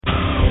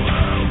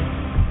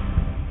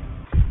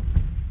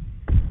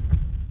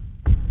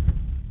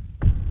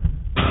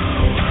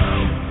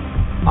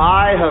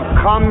I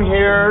have come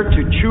here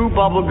to chew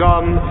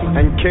bubblegum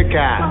and kick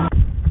ass.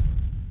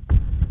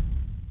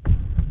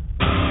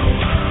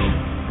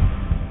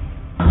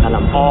 And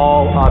I'm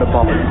all out of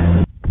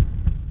bubblegum.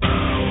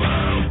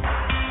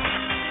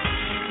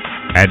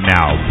 And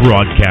now,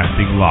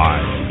 broadcasting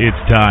live,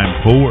 it's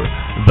time for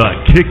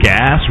the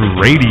Kick-Ass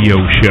Radio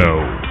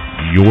Show.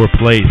 Your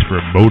place for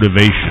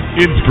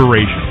motivation,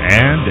 inspiration,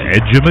 and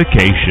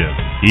education.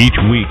 Each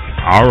week,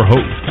 our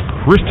host,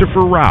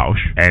 Christopher Rausch,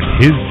 and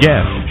his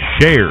guest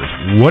shares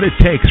what it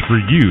takes for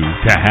you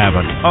to have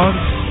an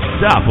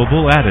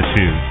unstoppable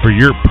attitude for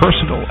your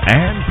personal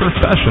and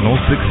professional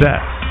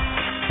success.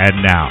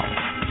 And now,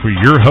 for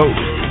your host,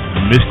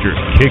 Mr.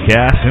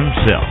 Kick-Ass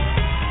himself,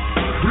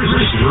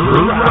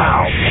 Christopher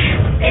Rausch.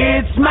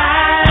 It's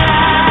my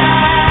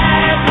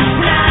life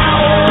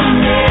now or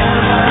never.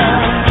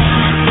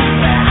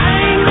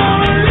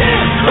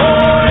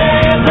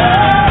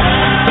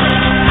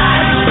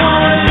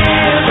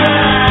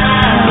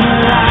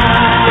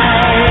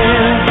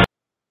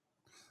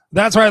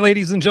 That's right,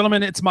 ladies and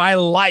gentlemen. It's my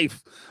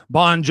life.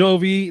 Bon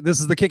Jovi.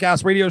 This is the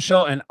Kick-Ass Radio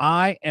Show, and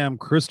I am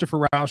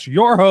Christopher Rausch,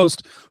 your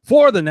host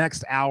for the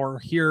next hour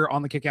here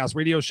on the Kick-Ass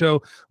Radio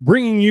Show,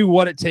 bringing you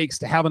what it takes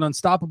to have an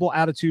unstoppable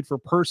attitude for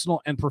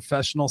personal and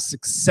professional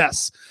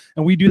success.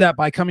 And we do that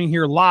by coming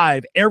here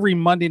live every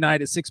Monday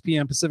night at 6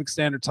 p.m. Pacific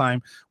Standard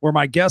Time, where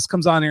my guest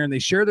comes on here and they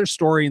share their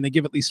story and they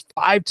give at least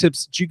 5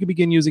 tips that you can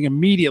begin using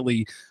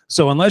immediately.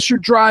 So unless you're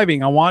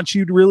driving, I want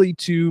you to really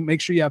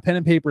make sure you have pen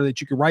and paper that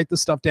you can write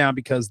this stuff down,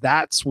 because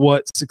that's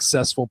what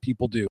successful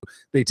people do.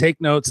 They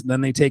take notes and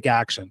then they take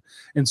action.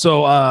 And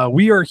so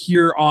we are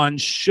here on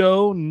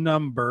show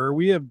number.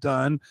 We have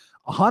done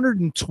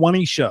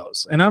 120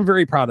 shows, and I'm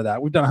very proud of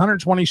that. We've done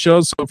 120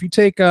 shows. So if you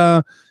take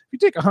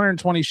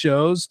 120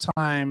 shows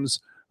times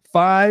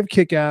 5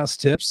 kick-ass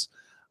tips,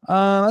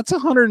 that's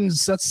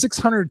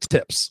 600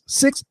 tips.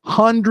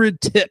 600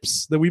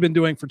 tips that we've been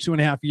doing for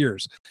 2.5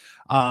 years.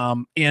 Yeah,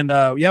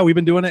 we've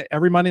been doing it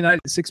every Monday night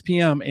at 6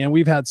 p.m. and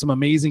we've had some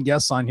amazing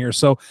guests on here.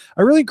 So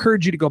I really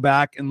encourage you to go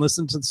back and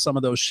listen to some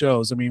of those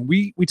shows. I mean,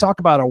 we talk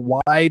about a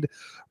wide,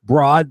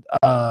 broad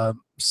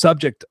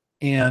subject,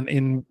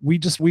 and we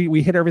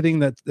hit everything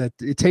that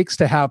it takes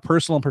to have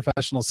personal and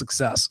professional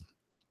success.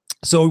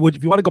 So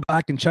if you want to go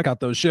back and check out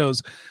those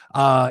shows,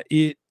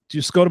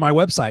 just go to my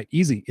website.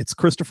 Easy. It's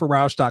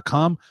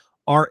ChristopherRausch.com.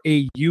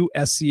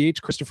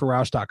 RAUSCH,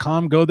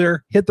 ChristopherRausch.com. Go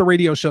there, hit the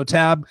radio show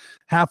tab.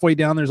 Halfway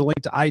down, there's a link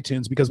to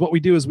iTunes, because what we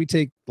do is we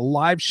take the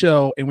live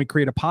show and we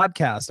create a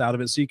podcast out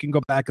of it, so you can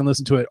go back and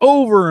listen to it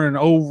over and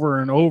over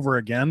and over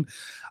again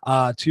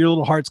to your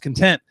little heart's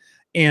content.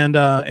 And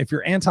if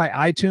you're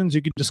anti-iTunes,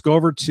 you can just go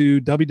over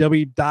to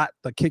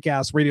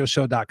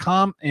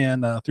www.thekickassradioshow.com,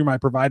 and through my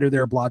provider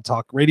there, Blog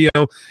Talk Radio,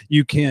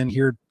 you can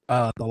hear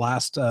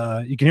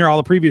you can hear all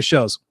the previous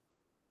shows.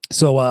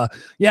 So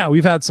yeah,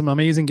 we've had some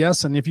amazing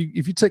guests, and if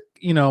you took,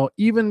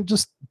 even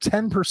just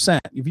 10%,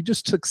 if you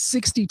just took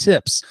 60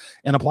 tips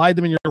and applied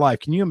them in your life,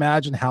 can you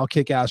imagine how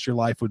kick-ass your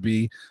life would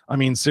be? I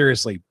mean,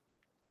 seriously,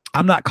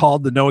 I'm not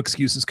called the no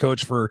excuses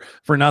coach for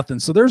nothing.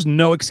 So there's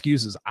no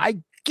excuses. I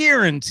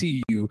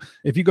guarantee you,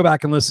 if you go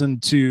back and listen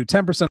to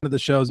 10% of the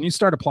shows and you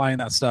start applying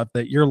that stuff,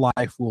 that your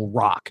life will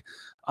rock.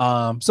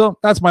 So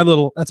that's my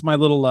little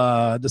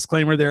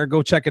disclaimer there.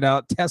 Go check it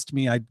out. Test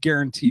me. I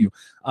guarantee you,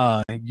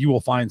 you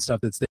will find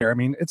stuff that's there. I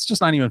mean, it's just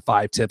not even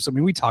 5 tips. I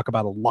mean, we talk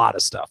about a lot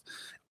of stuff.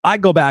 I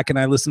go back and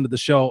I listen to the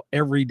show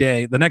every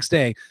day, the next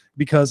day,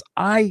 because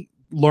I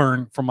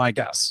learn from my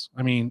guests.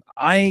 I mean,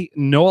 I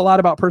know a lot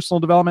about personal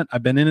development.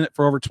 I've been in it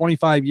for over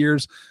 25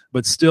 years,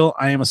 but still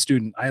I am a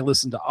student. I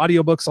listen to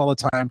audiobooks all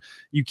the time.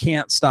 You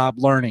can't stop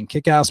learning.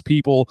 Kick-ass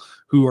people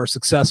who are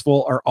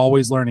successful are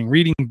always learning,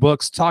 reading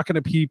books, talking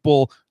to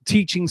people,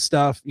 teaching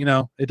stuff.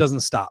 It doesn't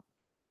stop.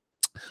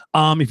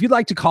 If you'd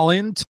like to call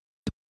in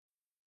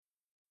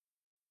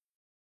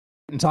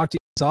and talk to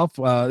yourself,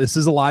 this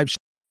is a live show.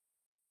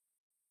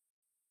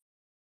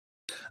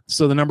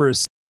 So the number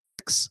is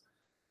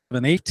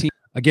 678.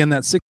 Again,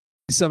 that's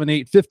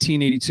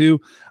 678-1582.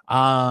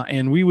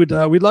 And we'd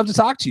love to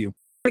talk to you.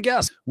 I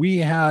guess we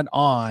had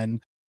on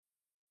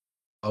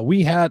here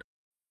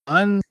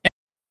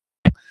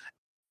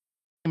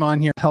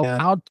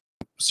how to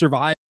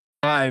survive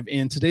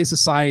in today's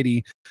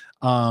society,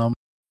 not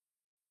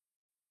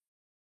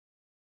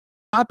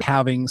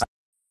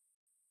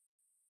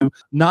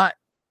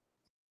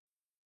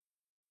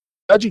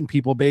judging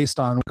people based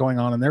on what's going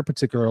on in their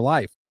particular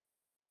life.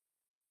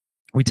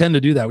 We tend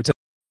to do that.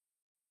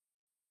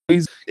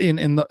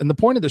 And the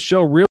point of the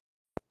show really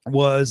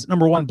was,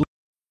 number one,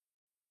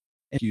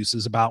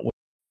 excuses about what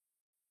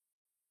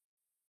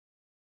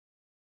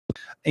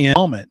and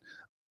moment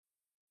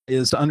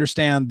is to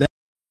understand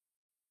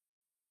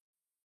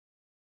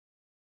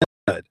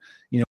that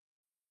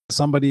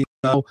somebody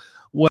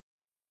what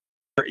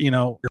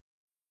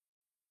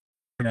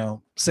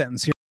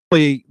sentence here.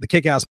 Really, the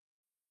kick-ass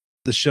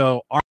the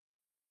show aren't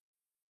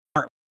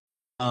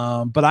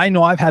but I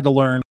know I've had to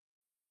learn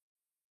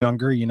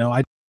younger. I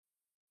didn't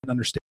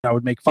understand. I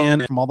would make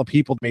fun from all the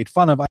people that made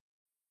fun of.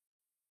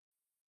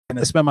 And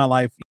I spent my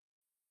life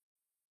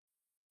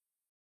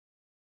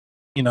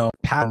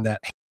pattern that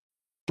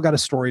I've got a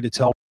story to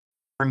tell,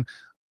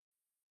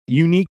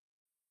 unique,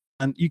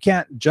 and you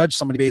can't judge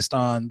somebody based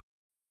on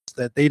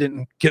that they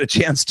didn't get a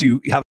chance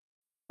to have,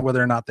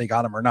 whether or not they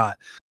got them or not.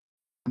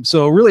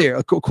 So really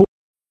a cool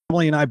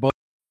Emily and I both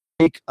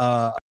take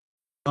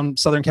from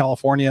Southern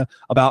California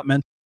about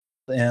mental,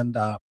 and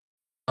I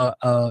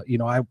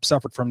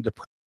suffered from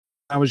depression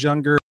when I was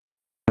younger,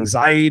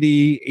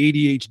 anxiety,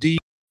 ADHD,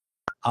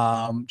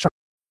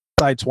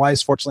 tried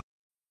twice, fortunately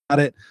got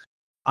it.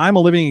 I'm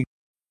in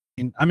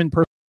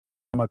person,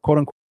 I'm a quote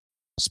unquote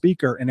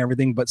speaker and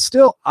everything, but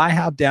still I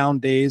have down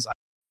days,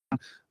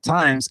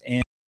 times,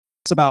 and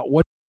it's about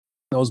what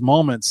those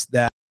moments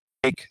that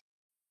make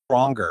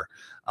stronger.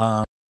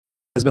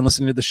 Has been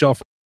listening to the show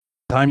for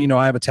a time.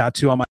 I have a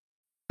tattoo on my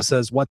that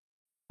says what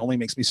only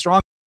makes me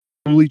strong.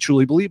 I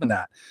truly believe in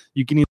that.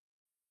 You can either be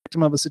a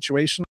victim of a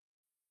situation,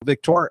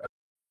 victorious,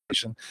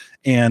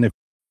 and if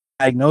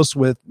you're diagnosed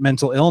with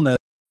mental illness,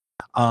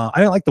 I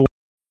don't like the word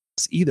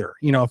either.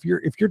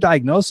 If you're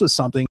diagnosed with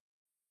something,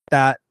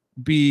 that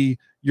be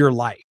your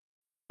life.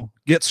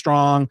 Get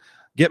strong,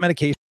 get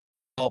medication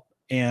help,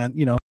 and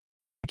you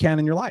can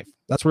in your life.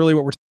 That's really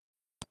what we're.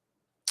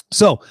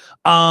 So,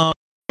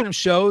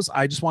 shows.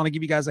 I just want to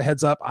give you guys a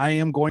heads up. I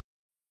am going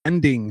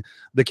ending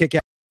the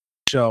Kick-Ass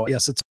show.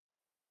 Yes, it's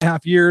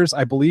 2.5 years,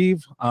 I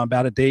believe.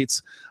 Bad at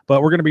dates,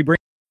 but we're going to be bringing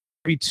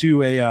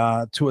to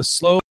a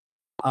slow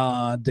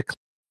decline,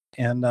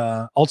 and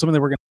ultimately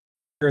we're going to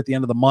here at the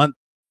end of the month.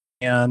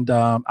 And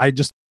I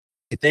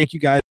thank you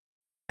guys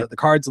for the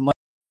cards and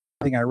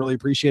everything. I really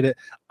appreciate it.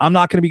 I'm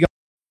not going to be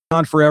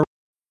on forever.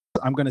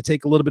 I'm going to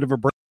take a little bit of a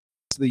break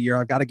to the year.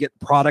 I've got to get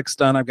products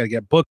done. I've got to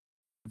get booked.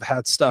 I've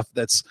had stuff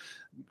that's,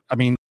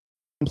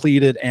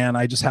 completed, and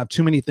I just have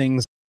too many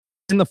things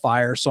in the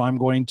fire. So I'm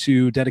going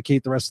to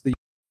dedicate the rest of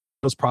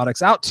those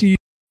products out to you,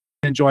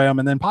 enjoy them,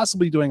 and then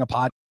possibly doing a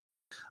pod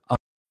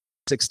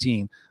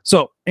 16.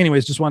 So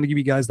anyways, just want to give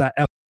you guys that.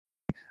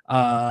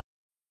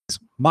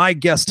 My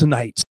guest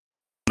tonight,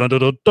 dun,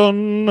 dun, dun,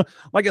 dun.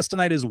 My guest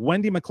tonight is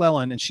Wendy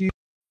McClelland, and she's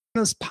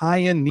this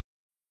pioneer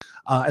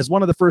as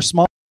one of the first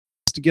small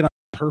to get on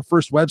her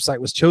first website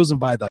was chosen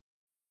by the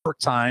New York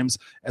Times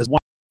as one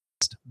of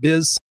the best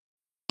biz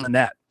on the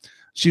net.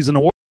 She's an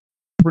award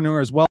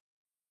entrepreneur as well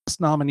as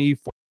nominee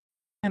for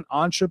an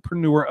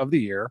Entrepreneur of the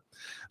Year.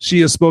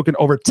 She has spoken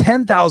over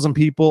 10,000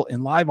 people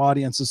in live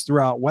audiences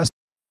throughout West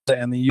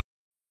and the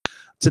U.S.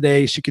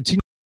 Today, she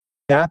continues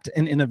to adapt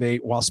and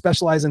innovate while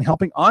specializing in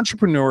helping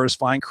entrepreneurs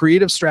find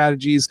creative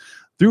strategies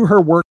through her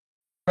work,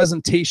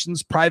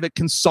 presentations, private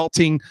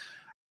consulting.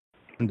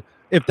 And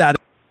if that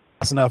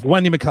is enough,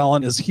 Wendy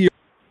McClelland is here on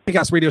the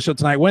Kick-Ass Radio Show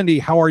tonight. Wendy,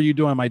 how are you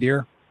doing, my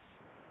dear?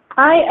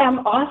 I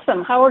am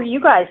awesome. How are you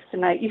guys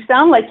tonight? You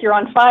sound like you're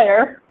on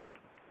fire.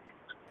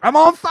 I'm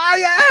on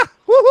fire!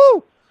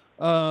 Woohoo!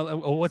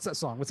 What's that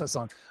song?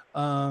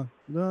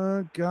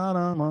 God,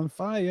 I'm on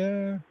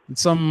fire.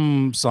 It's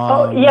some song.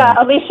 Oh, yeah,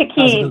 Alicia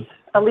Keys.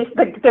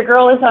 The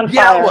girl is on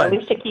fire.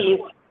 Alicia Keys.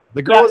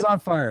 The girl is on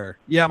fire.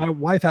 Yeah, my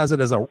wife has it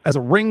as a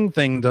ring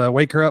thing to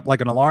wake her up like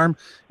an alarm.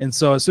 And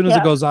so as soon as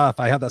it goes off,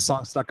 I have that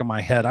song stuck in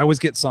my head. I always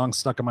get songs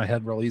stuck in my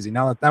head real easy.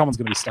 Now that one's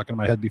going to be stuck in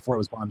my head before it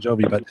was Bon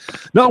Jovi. But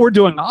no, we're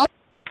doing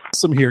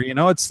awesome here.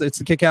 It's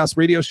the Kick-Ass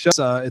Radio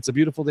Show. It's a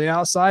beautiful day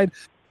outside.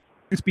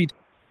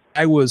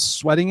 I was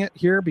sweating it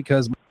here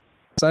because I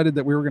decided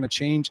that we were going to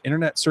change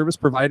internet service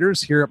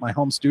providers here at my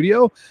home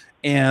studio.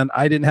 And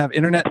I didn't have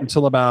internet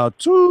until about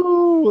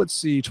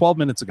 12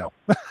 minutes ago.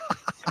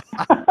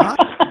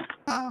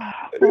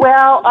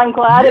 Well, I'm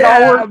glad it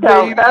all worked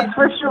out. That's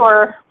for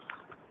sure.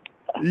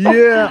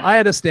 Yeah, I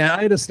had to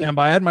stand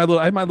by. I had my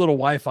little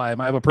Wi-Fi.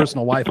 I have a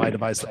personal Wi-Fi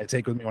device that I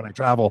take with me when I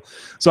travel.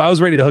 So I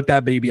was ready to hook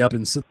that baby up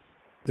and sit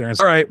there and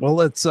say, all right, well,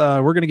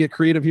 we're going to get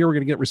creative here. We're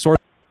going to get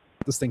resources.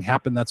 This thing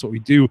happen. That's what we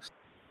do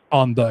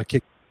on the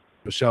Kick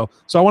Show.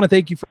 So I want to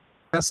thank you for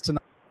guest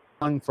tonight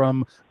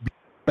from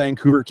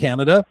Vancouver,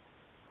 Canada.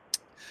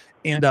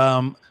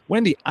 And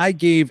Wendy, I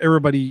gave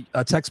everybody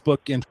a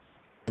textbook in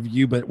of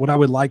you, but what I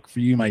would like for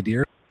you, my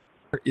dear,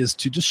 is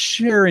to just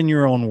share in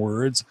your own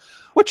words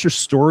what your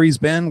story's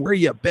been, where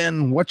you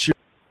been, what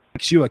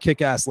makes you a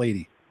kick-ass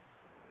lady.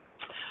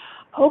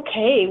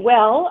 Okay,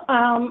 well,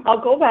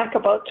 I'll go back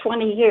about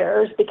 20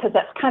 years because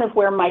that's kind of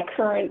where my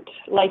current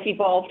life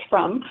evolved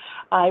from.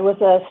 I was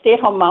a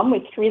stay-at-home mom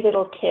with 3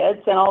 little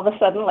kids, and all of a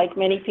sudden, like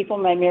many people,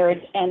 my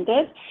marriage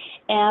ended.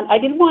 And I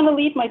didn't want to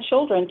leave my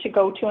children to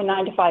go to a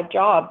 9-to-5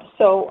 job.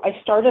 So I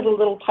started a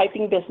little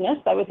typing business.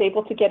 I was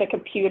able to get a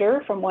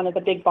computer from one of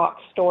the big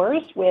box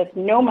stores with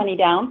no money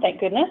down, thank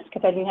goodness,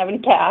 because I didn't have any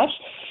cash.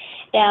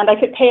 And I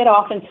could pay it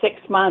off in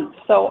 6 months.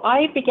 So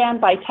I began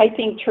by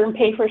typing term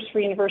papers for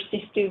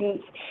university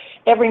students.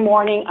 Every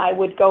morning I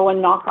would go and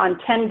knock on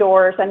 10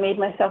 doors. I made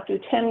myself do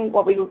 10,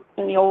 what we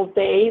in the old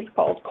days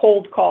called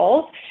cold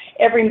calls,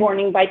 every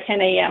morning by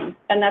 10 a.m.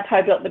 And that's how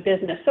I built the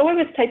business. So I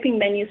was typing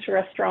menus for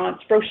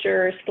restaurants,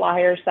 brochures,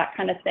 flyers, that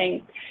kind of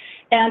thing.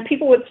 And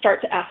people would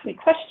start to ask me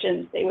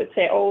questions. They would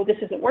say, oh, this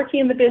isn't working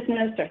in the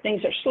business, or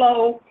things are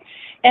slow.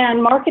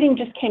 And marketing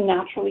just came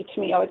naturally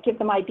to me. I would give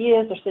them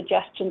ideas or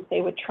suggestions.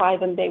 They would try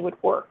them. They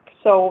would work.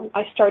 So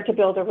I started to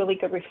build a really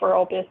good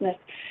referral business,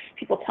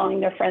 people telling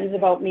their friends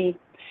about me.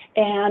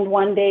 And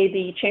one day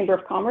the Chamber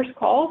of Commerce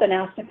called and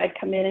asked if I'd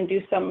come in and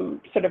do some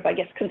sort of, I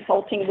guess,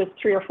 consulting with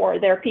 3 or 4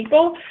 of their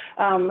people,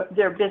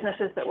 their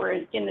businesses that were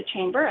in the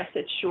chamber. I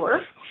said,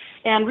 sure,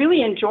 and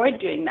really enjoyed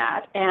doing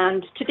that.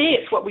 And today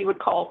it's what we would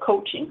call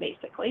coaching,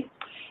 basically.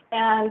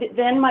 And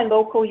then my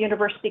local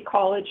university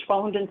college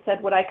phoned and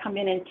said, would I come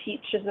in and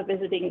teach as a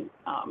visiting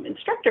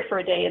instructor for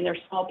a day in their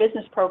small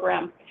business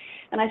program?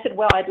 And I said,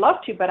 well, I'd love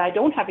to, but I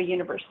don't have a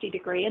university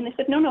degree. And they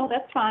said, no,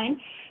 that's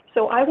fine.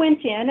 So I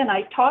went in and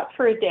I taught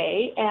for a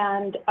day,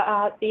 and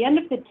at the end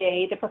of the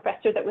day, the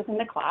professor that was in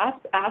the class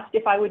asked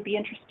if I would be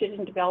interested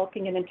in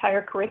developing an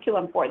entire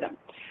curriculum for them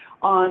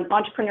on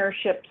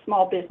entrepreneurship,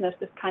 small business,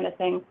 this kind of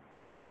thing.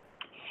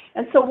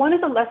 And so one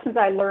of the lessons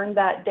I learned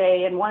that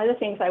day, and one of the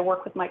things I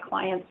work with my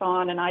clients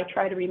on, and I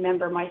try to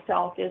remember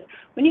myself, is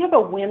when you have a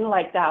win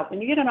like that,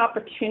 when you get an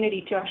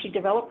opportunity to actually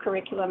develop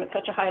curriculum at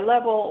such a high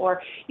level,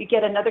 or you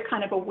get another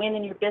kind of a win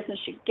in your business,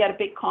 you get a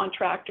big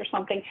contract or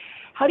something,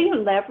 how do you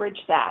leverage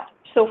that?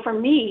 So for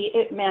me,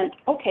 it meant,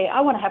 okay, I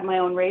want to have my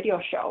own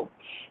radio show.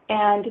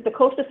 And the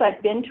closest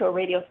I've been to a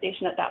radio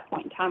station at that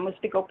point in time was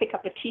to go pick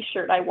up a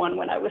T-shirt I won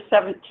when I was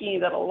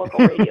 17 at a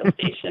local radio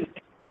station.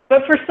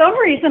 But for some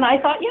reason,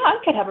 I thought, yeah, I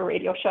could have a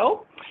radio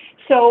show.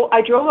 So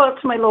I drove out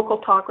to my local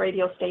talk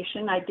radio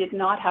station. I did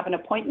not have an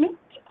appointment.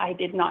 I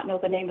did not know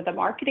the name of the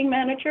marketing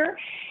manager.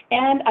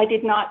 And I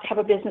did not have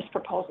a business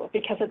proposal,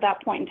 because at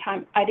that point in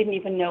time, I didn't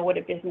even know what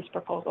a business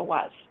proposal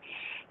was.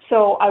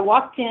 So I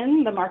walked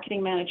in. The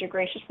marketing manager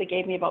graciously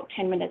gave me about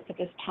 10 minutes of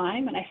his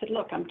time. And I said,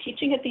 look, I'm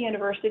teaching at the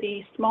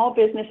university. Small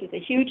business is a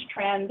huge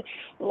trend.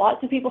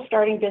 Lots of people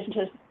starting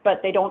businesses, but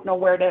they don't know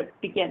where to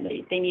begin.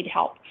 They need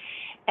help.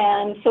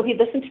 And so he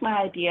listened to my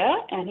idea,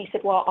 and he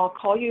said, well, I'll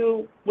call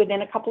you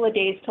within a couple of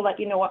days to let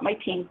you know what my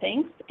team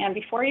thinks. And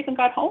before I even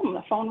got home,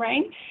 the phone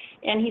rang,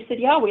 and he said,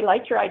 yeah, we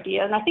like your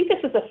idea. And I think this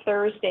was a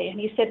Thursday. And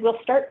he said, we'll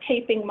start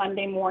taping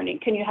Monday morning.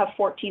 Can you have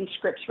 14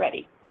 scripts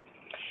ready?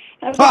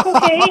 And I was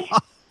like, okay.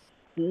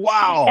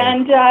 Wow.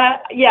 And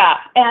yeah.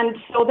 And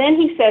so then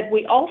he said,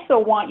 we also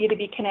want you to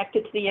be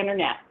connected to the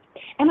internet.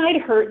 And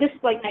I'd heard, this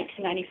is like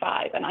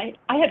 1995, and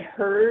I had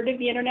heard of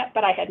the internet,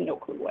 but I had no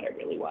clue what it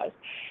really was.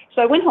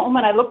 So I went home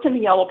and I looked in the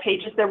Yellow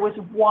Pages. There was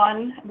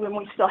one, when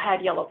we still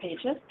had Yellow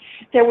Pages,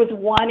 there was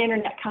one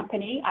internet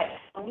company I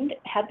found,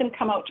 had them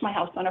come out to my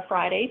house on a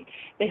Friday.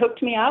 They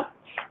hooked me up,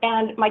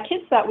 and my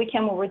kids that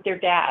weekend were with their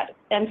dad.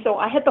 And so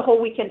I had the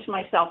whole weekend to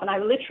myself, and I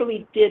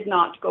literally did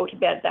not go to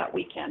bed that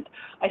weekend.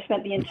 I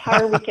spent the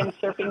entire weekend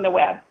surfing the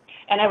web,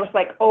 and I was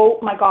like, oh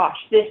my gosh,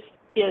 this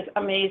is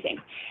amazing.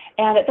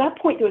 And at that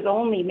point, there was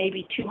only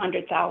maybe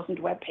 200,000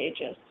 web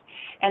pages.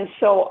 And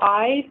so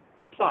I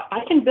thought, I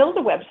can build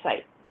a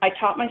website. I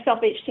taught myself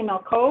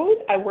HTML code.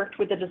 I worked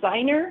with a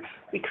designer.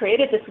 We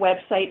created this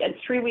website. And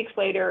 3 weeks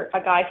later, a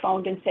guy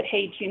phoned and said,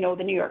 hey, do you know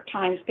the New York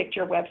Times picked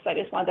your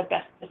website as one of the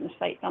best business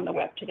sites on the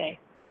web today?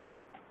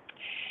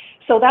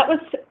 So that was,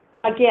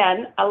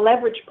 again, a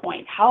leverage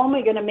point. How am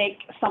I going to make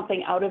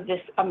something out of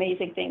this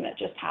amazing thing that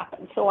just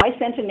happened? So I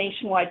sent a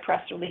nationwide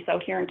press release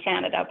out here in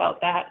Canada about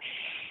that.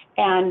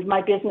 And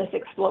my business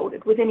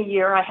exploded. Within a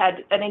year, I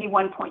had, at any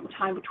one point in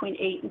time, between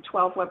 8 and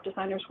 12 web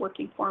designers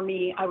working for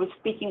me. I was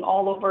speaking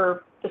all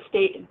over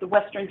the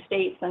western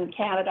states and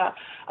Canada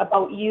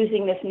about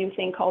using this new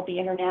thing called the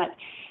internet,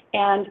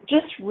 and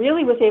just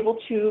really was able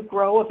to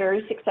grow a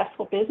very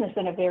successful business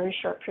in a very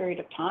short period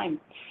of time.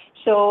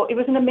 So it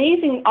was an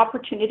amazing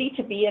opportunity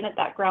to be in at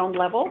that ground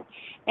level.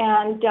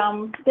 And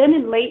then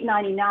in late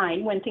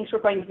 99, when things were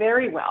going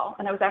very well,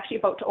 and I was actually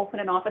about to open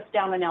an office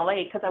down in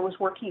LA because I was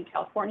working in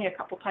California a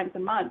couple times a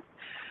month,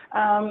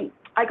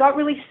 I got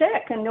really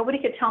sick and nobody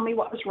could tell me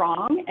what was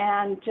wrong.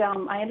 And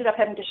I ended up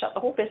having to shut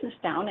the whole business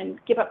down and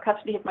give up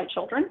custody of my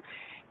children.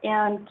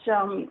 And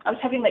I was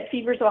having like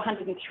fevers of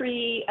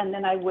 103, and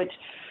then I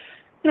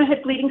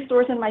had bleeding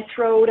sores in my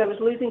throat. I was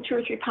losing 2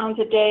 or 3 pounds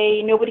a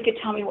day. Nobody could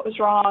tell me what was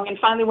wrong. And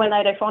finally one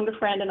night I phoned a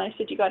friend and I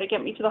said, you got to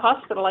get me to the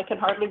hospital. I can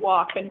hardly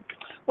walk. And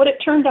what it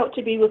turned out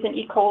to be was an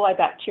E. coli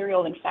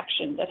bacterial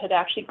infection that had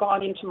actually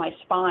gone into my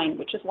spine,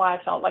 which is why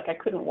I felt like I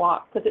couldn't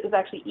walk, because it was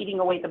actually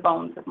eating away the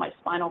bones of my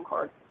spinal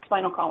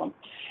column.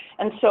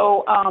 And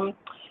so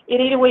it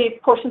ate away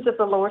portions of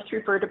the lower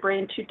 3 vertebrae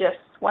and 2 discs,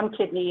 1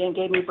 kidney, and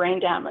gave me brain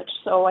damage.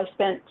 So I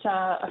spent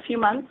a few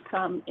months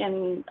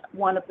in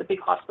one of the big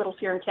hospitals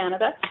here in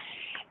Canada,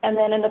 and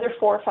then another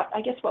 4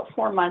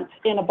 months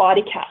in a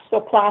body cast,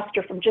 so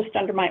plaster from just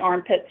under my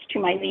armpits to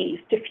my knees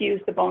to fuse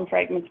the bone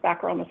fragments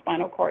back around the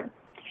spinal cord.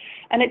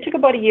 And it took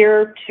about a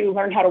year to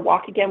learn how to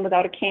walk again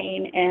without a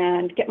cane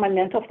and get my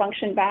mental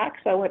function back.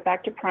 So I went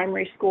back to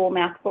primary school,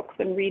 math books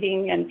and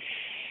reading, and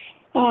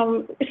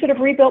sort of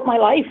rebuilt my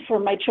life for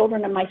my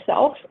children and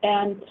myself.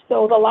 And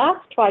so the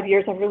last 5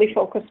 years, I've really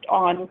focused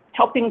on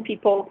helping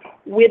people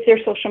with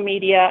their social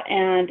media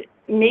and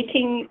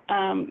making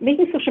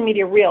social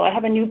media real. I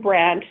have a new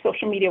brand,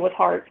 Social Media with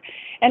Heart,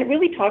 and it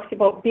really talks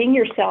about being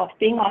yourself,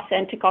 being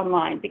authentic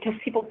online, because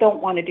people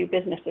don't want to do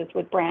businesses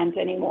with brands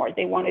anymore.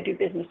 They want to do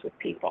business with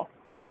people.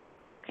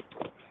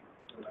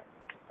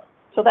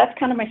 So that's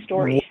kind of my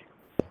story.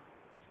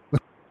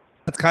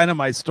 That's kind of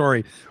my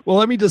story. Well,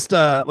 let me just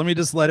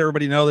let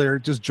everybody know they're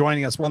just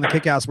joining us. We're on the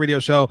Kick-Ass Radio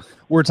Show.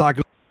 We're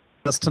talking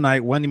with us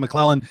tonight, Wendy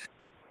McClelland.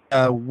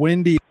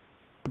 Wendy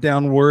put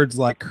down words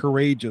like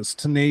courageous,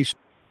 tenacious,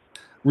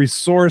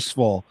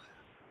 resourceful.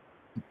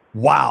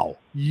 Wow.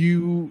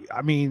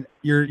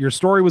 Your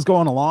story was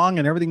going along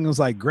and everything was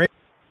like great.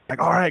 Like,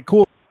 all right,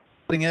 cool.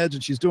 Cutting edge,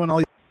 and she's doing all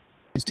these,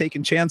 she's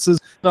taking chances.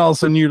 And all of a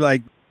sudden you're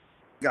like,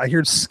 I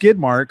hear skid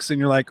marks and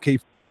you're like, okay,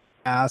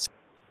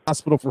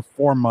 hospital for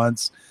 4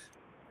 months,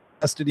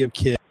 custody of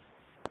kids.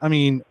 I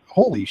mean,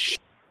 holy shit.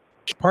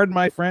 Pardon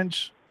my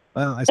French.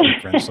 Well, I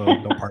speak French, so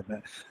don't pardon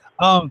it.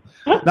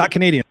 Not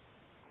Canadian.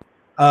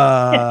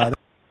 Americans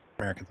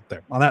up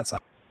there on that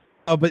side.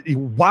 But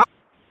wow.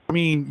 I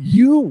mean,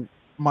 you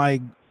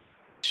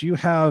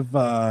have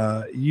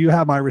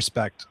my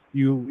respect.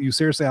 You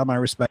seriously have my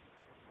respect.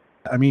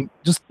 I mean,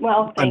 just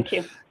Thank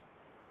you.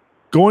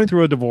 Going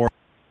through a divorce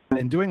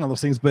and doing all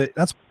those things, but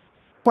that's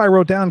why I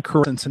wrote down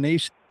courage and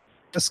tenacious,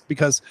 just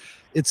because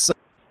it's.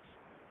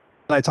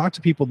 I talk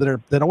to people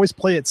that always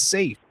play it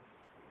safe,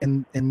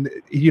 and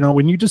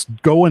when you just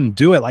go and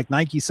do it, like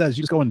Nike says,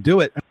 you just go and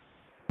do it,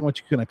 what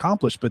you can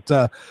accomplish. But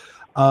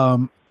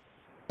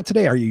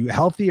today, are you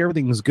healthy?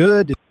 Everything's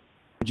good.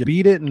 Did you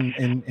beat it?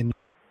 And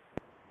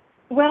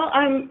well,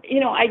 I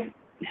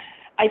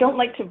don't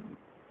like to.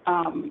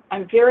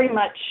 I'm very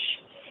much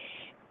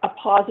a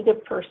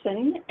positive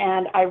person,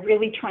 and I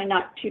really try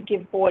not to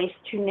give voice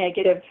to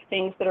negative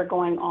things that are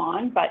going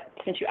on. But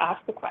since you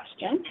asked the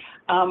question,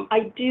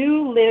 I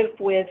do live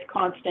with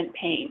constant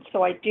pain.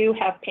 So I do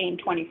have pain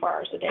 24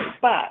 hours a day,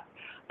 but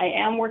I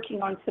am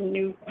working on some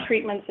new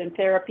treatments and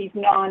therapies,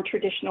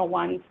 non-traditional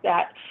ones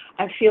that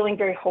I'm feeling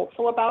very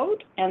hopeful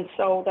about. And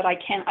so that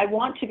I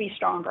want to be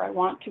stronger. I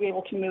want to be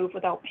able to move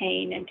without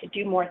pain and to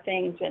do more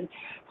things. And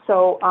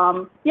so,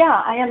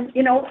 I am,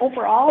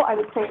 overall, I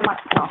would say not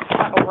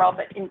overall,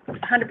 but in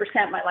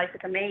 100%, my life is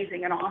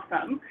amazing and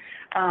awesome.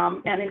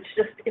 And it's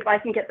just, if I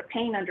can get the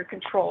pain under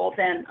control,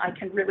 then I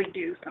can really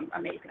do some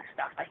amazing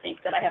stuff, I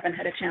think, that I haven't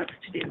had a chance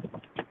to do.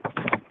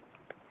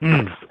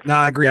 No,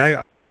 I agree.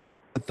 I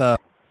with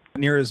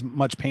near as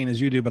much pain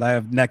as you do, but I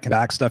have neck and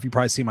back stuff. You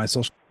probably see my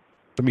social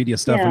media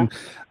stuff, Yeah.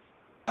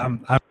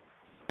 and I'm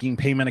taking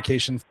pain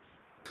medication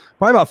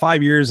probably about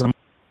 5 years. And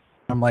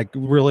I'm like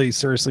really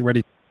seriously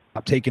ready to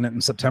stop taking it in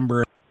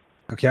September.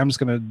 Okay, I'm just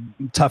gonna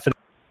tough it,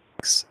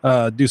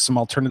 do some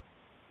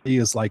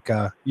alternatives like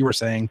you were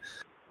saying.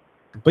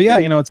 But yeah,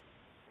 it's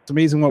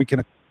amazing what we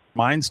can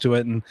minds to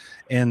it,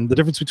 and the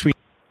difference between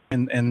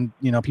and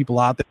people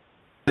out there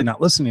not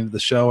listening to the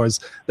show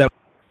is that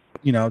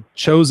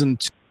chosen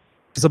to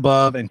rise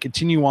above and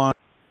continue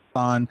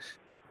on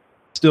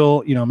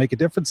still make a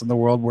difference in the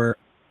world, where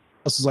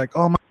this is like,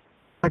 oh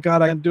my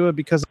God, I can do it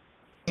because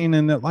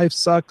and that life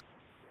sucks.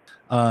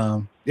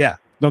 Yeah,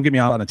 don't get me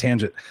out on a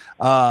tangent.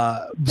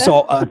 I just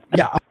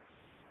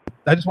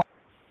want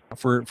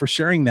for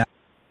sharing that.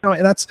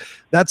 And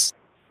that's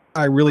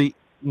I really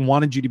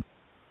wanted you to be,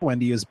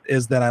 Wendy,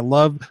 is that I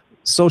love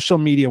social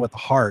media with the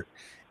heart.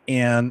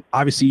 And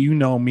obviously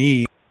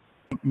me,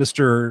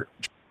 Mr.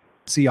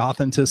 C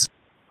authenticity,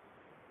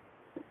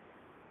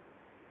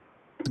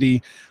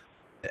 and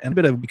a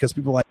bit of, because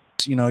people like,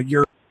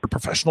 you're a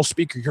professional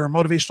speaker, you're a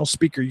motivational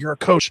speaker, you're a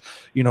coach,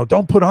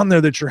 don't put on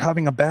there that you're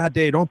having a bad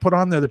day, don't put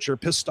on there that you're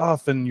pissed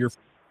off and you're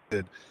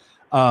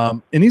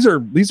and these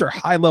are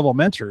high level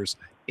mentors.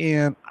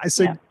 And I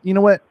said, You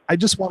know what, I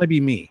just want to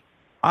be me.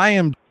 I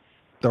am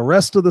the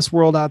rest of this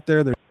world out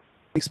there that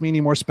makes me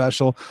any more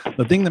special.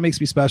 The thing that makes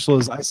me special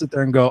is I sit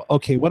there and go,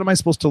 okay, what am I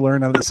supposed to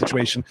learn out of this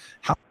situation?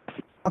 How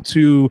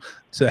to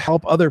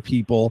help other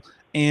people,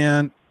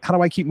 and how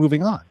do I keep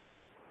moving on?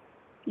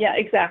 Yeah,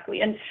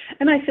 exactly. And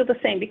I feel the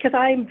same, because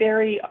I'm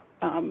very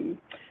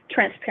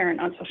transparent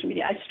on social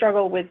media. I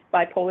struggle with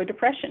bipolar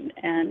depression,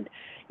 and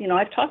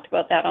I've talked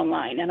about that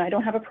online, and I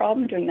don't have a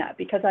problem doing that,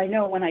 because I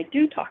know when I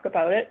do talk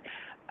about it,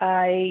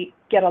 I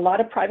get a lot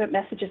of private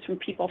messages from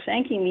people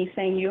thanking me,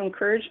 saying, you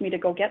encouraged me to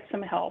go get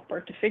some help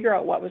or to figure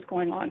out what was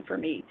going on for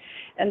me.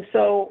 And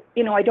so,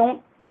 I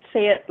don't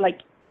say it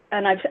like,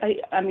 and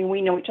I mean,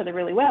 we know each other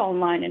really well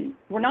online, and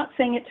we're not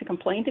saying it to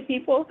complain to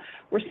people.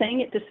 We're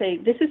saying it to say,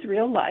 this is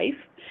real life.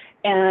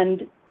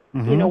 And,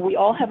 we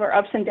all have our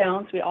ups and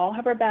downs. We all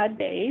have our bad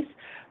days,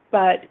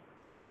 but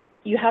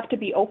you have to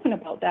be open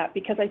about that,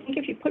 because I think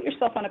if you put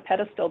yourself on a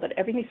pedestal that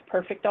everything's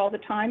perfect all the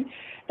time,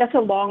 that's a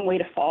long way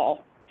to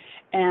fall.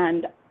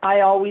 And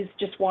I always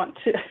just want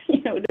to,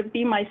 to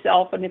be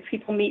myself. And if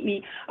people meet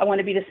me, I want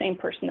to be the same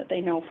person that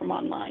they know from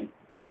online.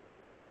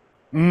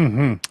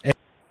 And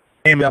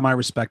my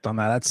respect on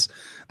that.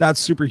 That's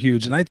super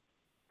huge. And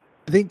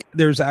I think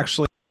there's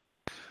actually,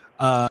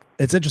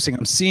 it's interesting.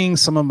 I'm seeing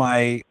some of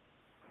my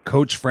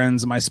coach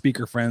friends and my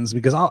speaker friends,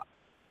 because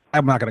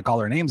I'm not going to call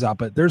their names out,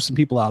 but there's some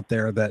people out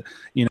there that,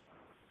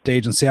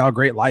 stage and say how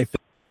great life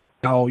is,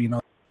 how,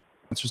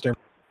 it's just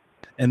everything.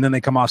 And then they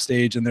come off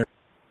stage and they're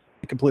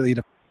completely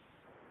different.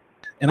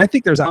 And I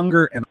think there's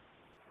hunger and,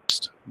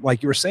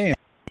 like you were saying,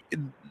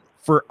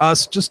 for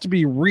us just to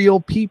be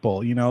real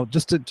people,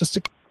 just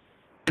to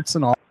it's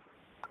and all.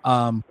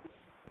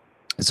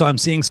 So I'm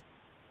seeing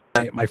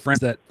my friends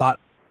that thought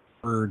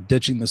were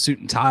ditching the suit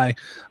and tie,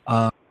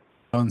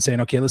 and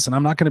saying, okay, listen,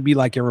 I'm not going to be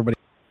like everybody.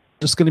 I'm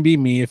just going to be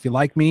me. If you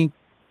like me,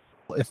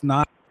 if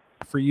not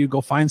for you,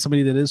 go find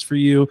somebody that is for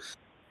you.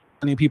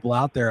 Many people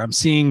out there. I'm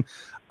seeing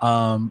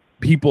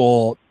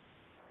people,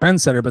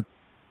 trendsetter, but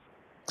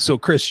so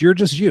Chris, you're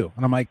just you.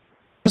 And I'm like,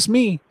 just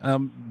me.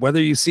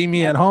 Whether you see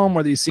me at home,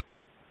 whether you see me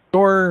at the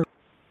store,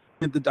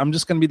 I'm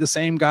just going to be the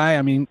same guy.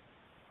 I mean,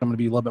 I'm going to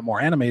be a little bit more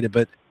animated,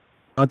 but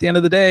at the end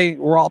of the day,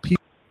 we're all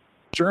people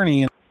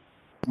journey, and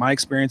my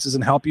experiences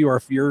can help you, or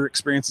if your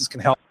experiences can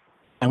help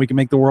and we can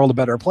make the world a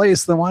better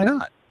place, then why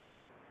not?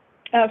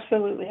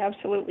 Absolutely.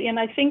 And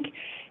I think,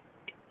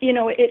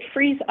 it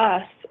frees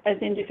us as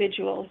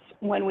individuals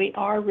when we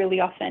are really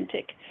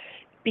authentic,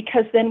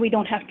 because then we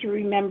don't have to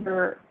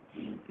remember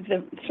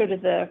the sort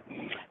of the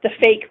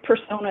fake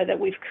persona that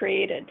we've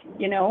created,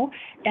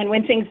 and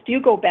when things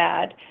do go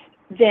bad,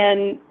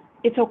 then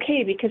it's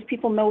okay, because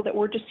people know that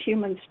we're just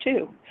humans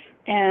too.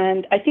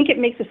 And I think it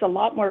makes us a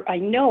lot more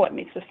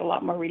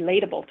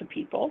relatable to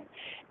people.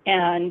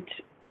 And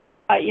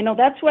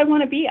that's who I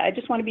want to be. I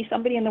just want to be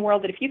somebody in the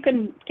world that if you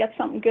can get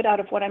something good out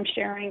of what I'm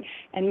sharing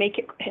and make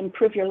it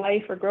improve your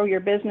life or grow your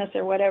business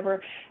or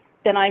whatever,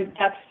 then I've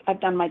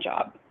done my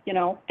job,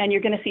 and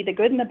you're going to see the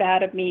good and the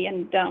bad of me.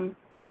 And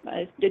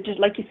just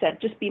like you said,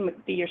 just be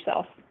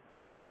yourself.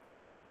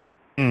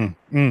 And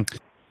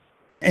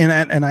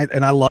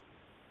I love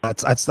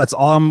that's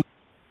all I'm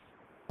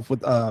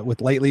with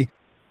lately.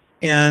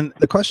 And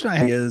the question I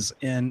have is,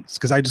 and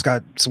because I just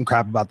got some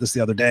crap about this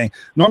the other day.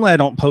 Normally I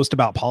don't post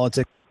about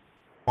politics.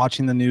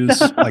 Watching the news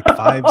like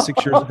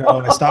 5-6 years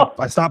ago,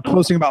 I stopped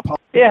posting about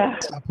politics. Yeah.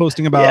 Stopped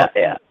posting about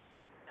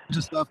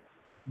just stuff.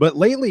 But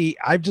lately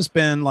I've just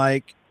been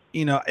like,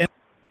 and I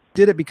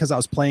did it because I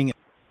was playing it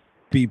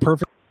to be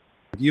perfect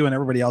with you and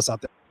everybody else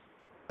out there.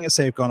 Playing it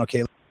safe, going,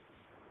 okay, I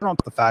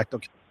don't the fact,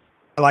 okay,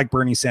 I like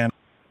Bernie Sanders.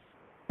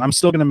 I'm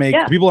still going to make,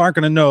 people aren't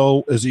going to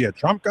know, is he a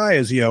Trump guy?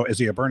 Is he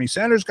a Bernie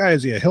Sanders guy?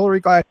 Is he a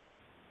Hillary guy?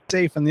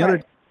 Safe. And the other,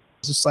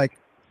 it's just like,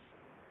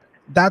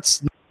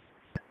 that's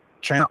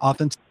trying to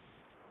authentic.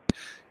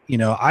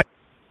 I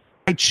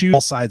choose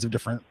all sides of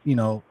different,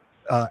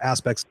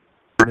 aspects,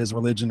 whether it is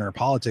religion or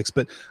politics.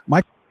 But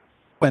my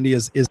Wendy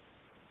is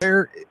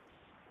there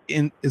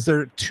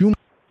too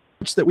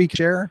much that we can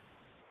share?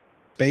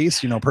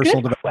 Space,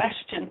 personal development.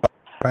 Question.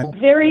 Right?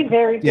 Very,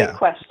 very good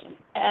question.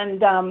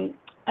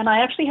 And I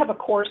actually have a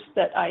course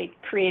that I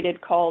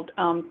created called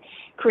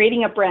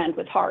Creating a Brand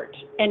with Heart.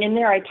 And in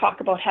there I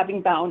talk about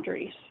having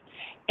boundaries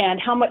and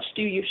how much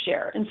do you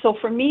share. And so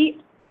for me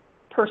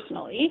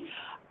personally,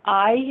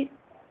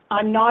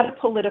 I'm not a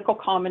political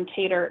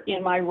commentator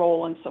in my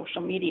role on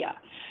social media.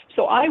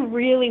 So I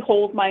really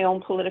hold my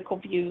own political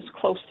views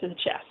close to the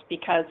chest,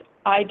 because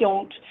I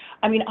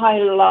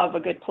love a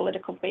good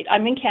political debate.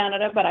 I'm in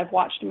Canada, but I've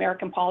watched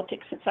American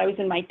politics since I was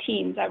in my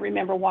teens. I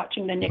remember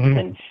watching the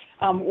Nixon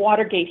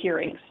Watergate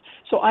hearings.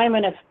 So I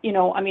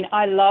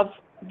love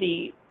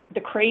the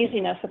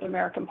craziness of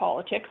American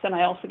politics, and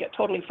I also get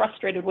totally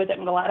frustrated with it.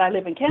 I'm glad I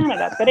live in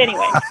Canada. But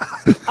anyway,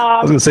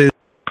 I was going to say,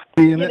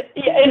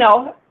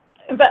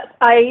 but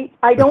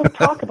I don't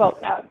talk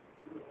about that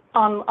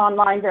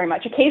online very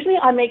much. Occasionally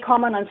I may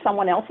comment on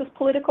someone else's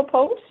political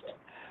post,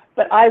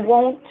 but I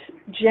won't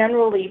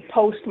generally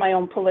post my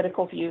own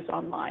political views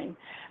online.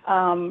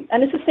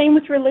 And it's the same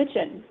with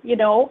religion.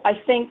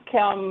 I think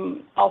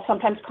I'll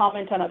sometimes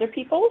comment on other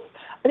people's.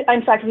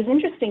 In fact, it was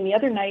interesting. The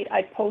other night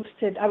I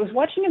was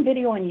watching a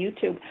video on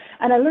YouTube,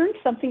 and I learned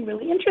something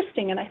really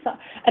interesting. And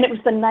and it was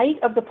the night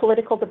of the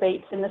political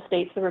debates in the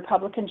States, the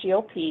Republican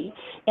GOP.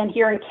 And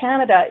here in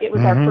Canada, it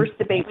was our first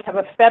debate. We have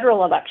a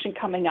federal election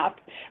coming up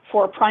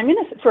for prime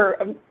minister, for,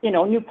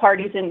 new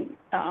parties in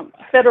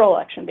federal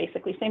election,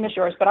 basically, same as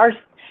yours. But ours,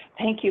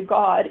 thank you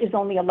God, is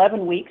only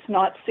 11 weeks,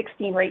 not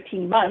 16 or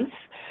 18 months.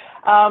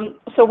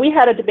 So we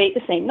had a debate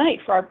the same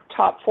night for our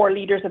top 4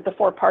 leaders of the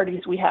 4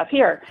 parties we have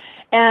here.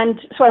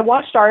 And so I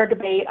watched our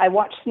debate, I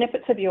watched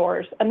snippets of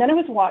yours, and then I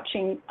was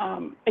watching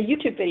a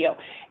YouTube video.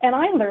 And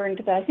I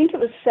learned that I think it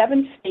was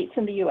 7 states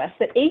in the U.S.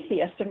 that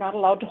atheists are not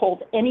allowed to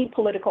hold any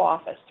political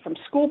office, from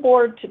school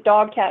board to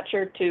dog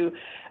catcher to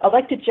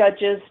elected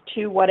judges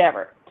to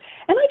whatever.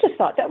 And I just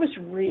thought that was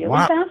really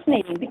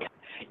fascinating. Because,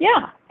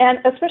 and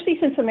especially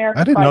since America...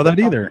 I didn't know that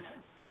either.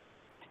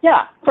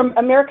 Yeah, from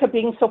America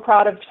being so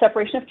proud of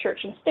separation of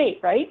church and state,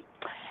 right?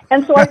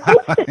 And so I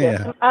posted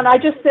this, and I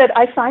just said,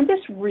 I find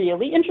this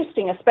really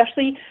interesting,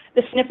 especially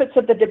the snippets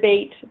of the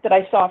debate that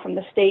I saw from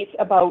the States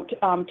about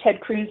Ted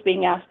Cruz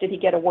being asked, did he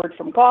get a word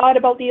from God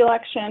about the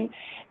election?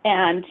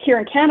 And here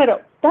in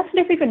Canada, that's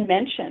never even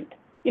mentioned.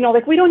 You know,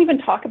 like, we don't even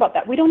talk about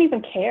that. We don't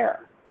even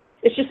care.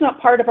 It's just not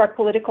part of our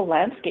political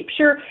landscape.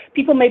 Sure,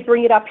 people may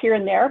bring it up here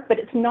and there, but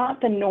it's not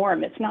the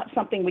norm. It's not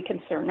something we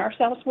concern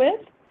ourselves with.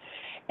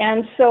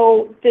 And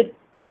so the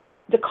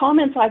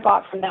comments I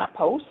got from that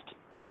post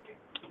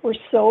were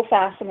so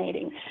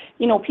fascinating.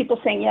 You know, people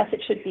saying, yes,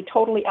 it should be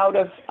totally out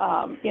of,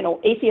 you know,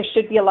 atheists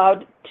should be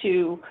allowed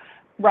to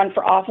run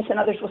for office, and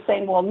others were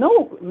saying, well,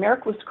 no,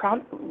 America was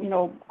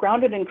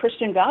grounded in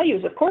Christian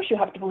values. Of course you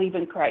have to believe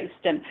in Christ.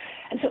 And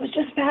so it was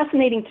just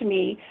fascinating to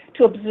me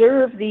to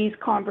observe these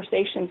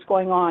conversations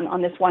going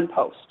on this one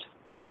post.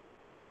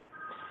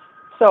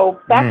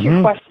 So back to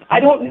your question, I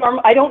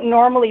don't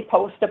normally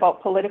post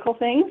about political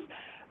things,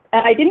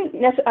 and I didn't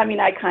necessarily, I mean,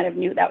 I kind of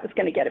knew that was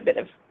going to get a bit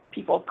of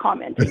people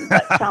commenting,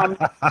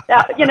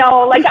 but you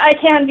know, like, I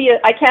can be a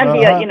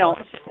you know,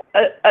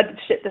 a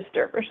shit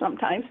disturber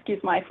sometimes,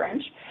 excuse my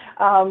French.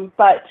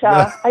 But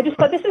I just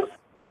thought, this is,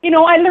 you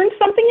know, I learned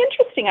something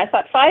interesting. I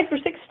thought 5 or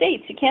 6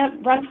 states, you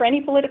can't run for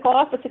any political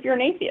office if you're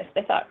an atheist.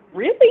 I thought,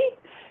 really?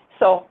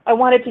 So I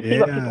wanted to see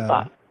what people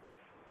thought.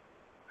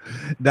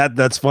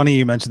 That's funny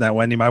you mentioned that,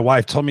 Wendy. My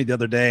wife told me the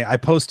other day, I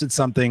posted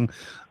something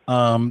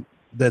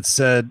that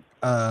said,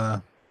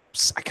 now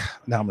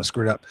I'm gonna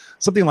screw it up.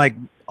 Something like,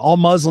 all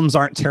Muslims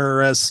aren't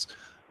terrorists,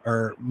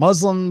 or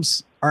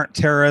Muslims aren't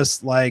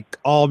terrorists like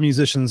all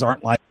musicians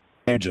aren't like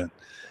agent.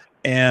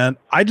 And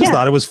I just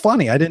thought it was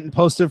funny. I didn't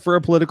post it for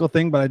a political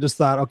thing, but I just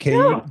thought, okay,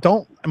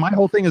 my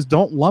whole thing is,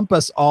 don't lump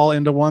us all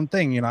into one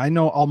thing. You know, I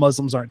know all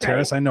Muslims aren't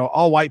terrorists. Right. I know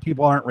all white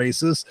people aren't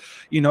racist.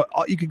 You know,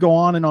 you could go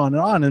on and on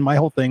and on. And my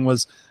whole thing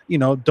was, you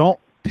know, don't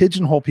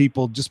pigeonhole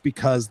people just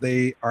because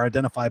they are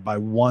identified by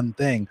one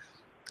thing.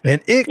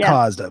 And it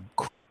caused a,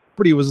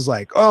 everybody was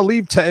like, oh,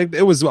 leave Ted.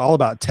 It was all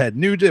about Ted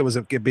Nugent.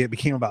 It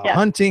became about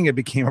hunting. It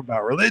became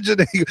about religion.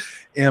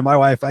 And my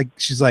wife,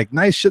 she's like,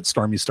 nice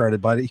shitstorm you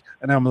started, buddy.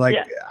 And I'm like,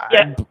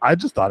 I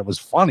just thought it was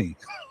funny.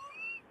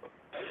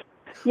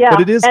 Yeah,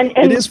 but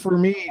it is for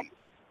me.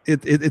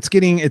 It's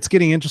getting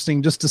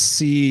interesting just to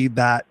see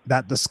that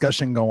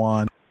discussion go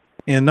on.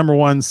 And number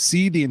one,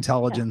 see the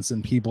intelligence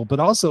in people, but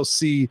also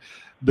see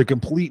the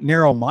complete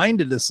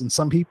narrow-mindedness in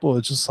some people.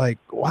 It's just like,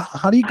 wow,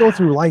 how do you go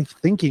through life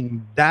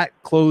thinking that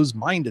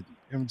closed-minded?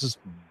 And just,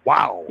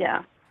 wow.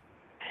 Yeah.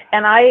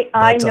 And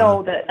I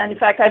know that, and in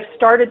fact, I've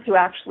started to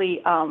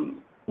actually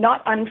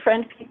not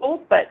unfriend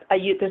people, but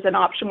there's an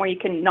option where you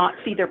can not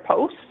see their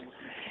posts.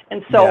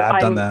 And so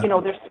I've done that. You know,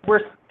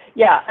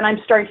 and I'm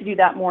starting to do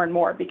that more and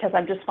more, because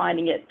I'm just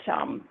finding it,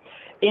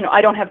 you know,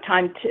 I don't have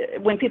time to,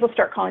 when people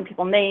start calling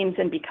people names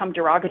and become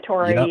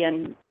derogatory,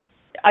 and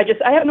I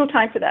have no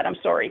time for that. I'm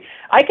sorry.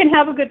 I can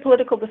have a good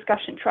political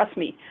discussion, trust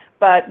me.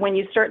 But when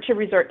you start to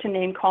resort to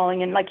name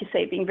calling and, like you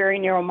say, being very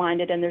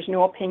narrow-minded and there's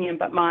no opinion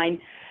but mine,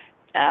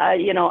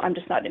 you know, I'm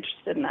just not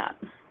interested in that.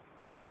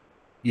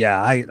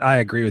 Yeah, I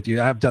agree with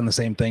you. I've done the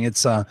same thing.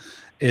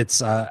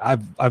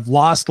 I've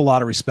lost a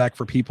lot of respect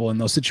for people in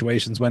those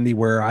situations, Wendy,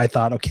 where I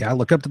thought, okay, I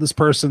look up to this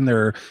person.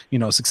 They're, you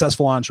know, a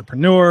successful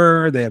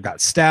entrepreneur. They have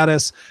got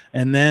status.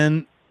 And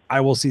then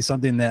I will see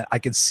something that I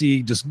could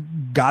see just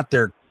got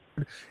their,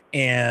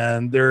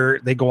 and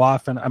they go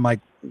off, and I'm like,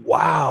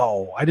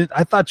 wow,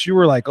 I thought you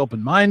were like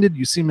open-minded.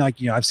 You seem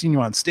like, you know, I've seen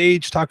you on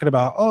stage talking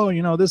about, oh,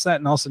 you know, this, that,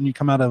 and all of a sudden you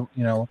come out of,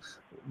 you know,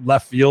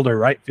 left field or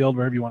right field,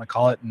 whatever you want to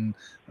call it. And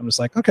I'm just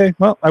like, okay,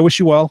 well, I wish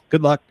you well,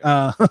 good luck.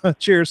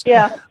 Cheers.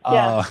 Yeah.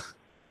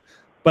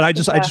 But I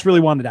just really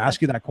wanted to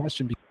ask you that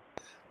question, because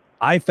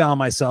I found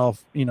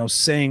myself, you know,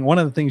 saying one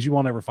of the things you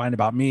won't ever find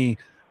about me,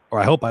 or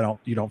I hope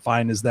you don't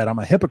find, is that I'm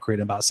a hypocrite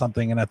about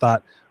something. And I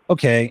thought,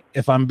 okay,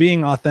 if I'm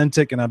being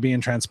authentic and I'm being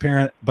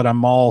transparent, but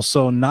I'm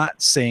also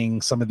not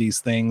saying some of these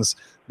things,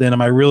 then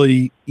am I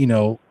really, you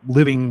know,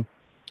 living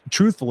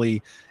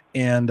truthfully?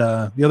 And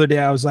the other day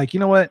I was like,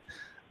 you know what?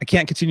 I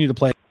can't continue to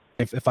play.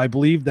 If I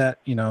believe that,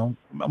 you know,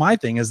 my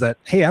thing is that,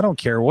 hey, I don't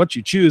care what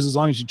you choose, as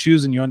long as you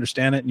choose and you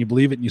understand it and you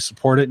believe it and you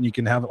support it and you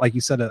can have, like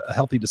you said, a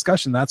healthy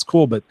discussion, that's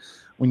cool. But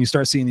when you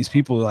start seeing these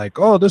people like,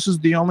 oh, this is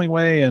the only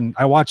way. And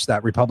I watched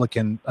that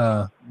Republican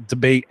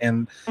debate,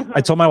 and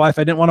I told my wife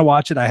I didn't want to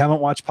watch it. I haven't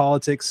watched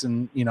politics,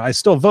 and, you know, I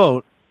still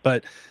vote,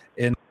 but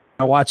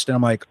I watched it.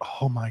 I'm like,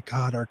 oh my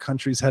God, our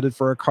country's headed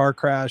for a car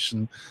crash.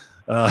 And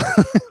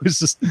it was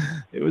just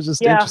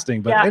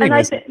interesting. But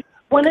anyways. And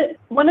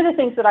one of the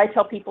things that I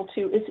tell people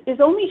too is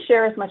only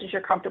share as much as you're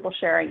comfortable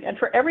sharing. And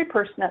for every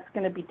person, that's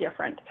going to be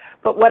different.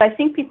 But what I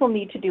think people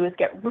need to do is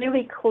get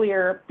really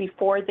clear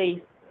before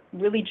they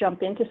really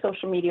jump into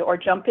social media or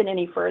jump in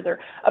any further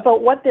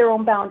about what their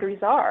own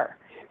boundaries are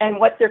and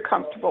what they're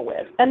comfortable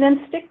with, and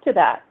then stick to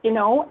that, you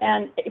know.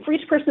 And for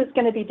each person, it's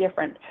going to be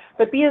different.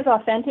 But be as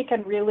authentic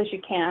and real as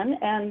you can,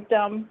 and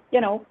you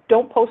know,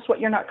 don't post what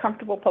you're not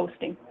comfortable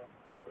posting.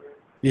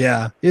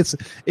 Yeah, it's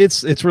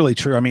really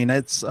true. I mean,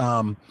 it's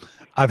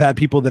I've had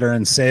people that are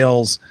in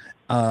sales,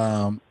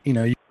 you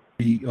know,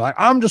 like,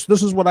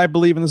 this is what I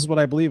believe and this is what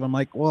I believe. I'm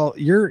like, well,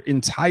 your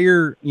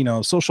entire, you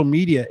know, social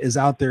media is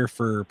out there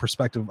for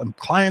prospective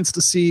clients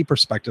to see,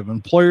 prospective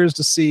employers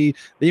to see.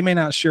 They may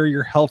not share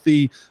your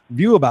healthy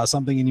view about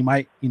something, and you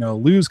might, you know,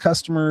 lose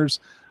customers.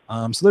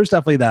 So there's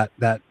definitely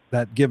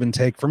that give and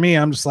take. For me,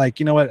 I'm just like,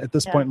 you know what, at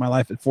this point in my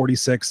life at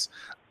 46,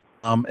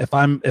 if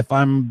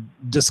I'm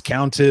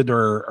discounted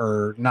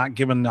or not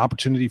given the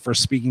opportunity for a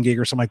speaking gig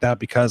or something like that,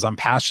 because I'm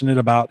passionate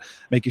about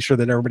making sure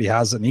that everybody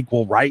has an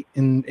equal right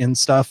in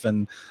stuff,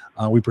 and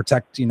we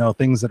protect,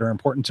 things that are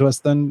important to us,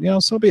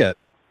 then, so be it.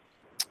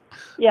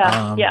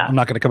 Yeah. I'm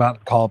not going to come out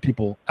and call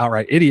people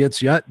outright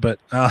idiots yet, but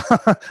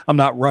I'm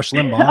not Rush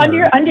Limbaugh.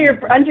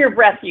 Under your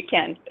breath, you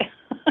can.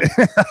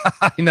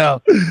 I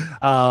know,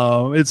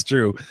 it's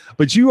true.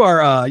 But you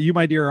are,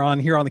 my dear, are on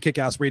here on the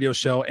Kick-Ass Radio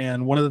Show,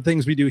 and one of the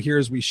things we do here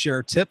is we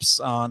share tips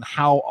on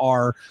how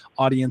our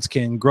audience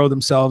can grow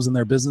themselves in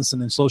their business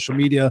and in social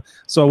media.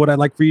 So what I'd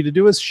like for you to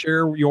do is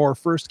share your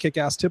first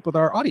Kick-Ass tip with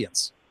our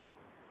audience.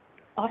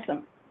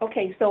 Awesome.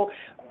 Okay, so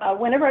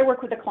whenever I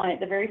work with a client,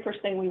 the very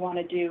first thing we want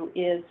to do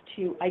is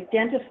to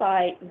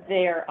identify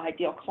their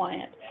ideal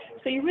client.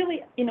 So you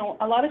really,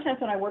 a lot of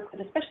times when I work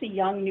with especially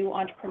young, new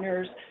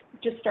entrepreneurs,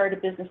 just start a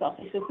business, I'll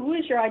say, so who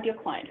is your ideal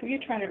client? Who are you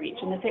trying to reach?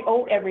 And they say,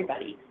 oh,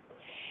 everybody.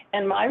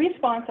 And my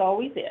response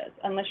always is,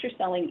 unless you're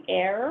selling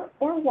air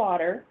or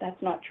water, that's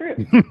not true.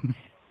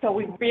 So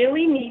we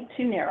really need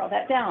to narrow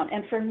that down.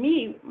 And for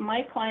me,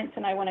 my clients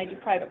and I, when I do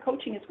private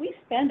coaching, is we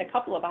spend a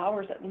couple of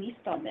hours at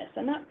least on this.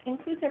 And that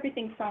includes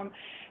everything from,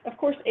 of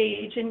course,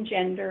 age and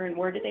gender and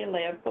where do they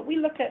live. But we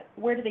look at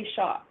where do they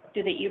shop?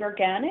 Do they eat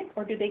organic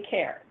or do they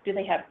care? Do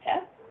they have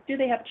pets? Do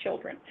they have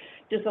children?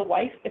 Does the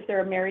wife, if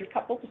they're a married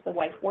couple, does the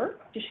wife work?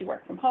 Does she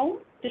work from home?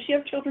 Does she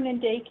have children in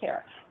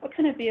daycare? What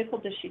kind of vehicle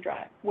does she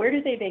drive? Where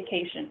do they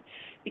vacation?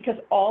 Because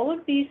all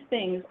of these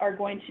things are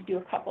going to do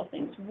a couple of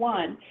things.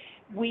 One,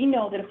 we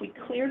know that if we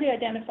clearly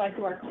identify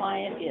who our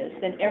client is,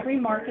 then every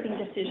marketing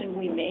decision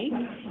we make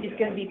is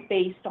going to be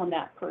based on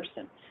that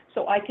person.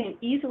 So I can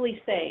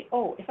easily say,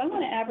 oh, if I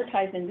want to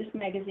advertise in this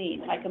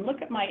magazine, I can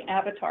look at my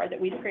avatar that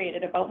we've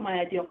created about my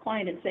ideal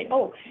client and say,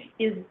 oh,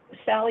 is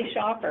Sally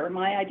Shopper,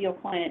 my ideal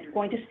client,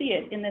 going to see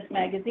it in this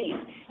magazine?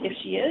 If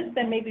she is,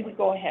 then maybe we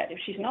go ahead. If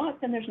she's not,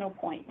 then there's no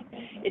point.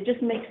 It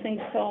just makes things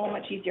so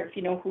much easier if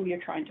you know who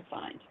you're trying to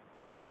find.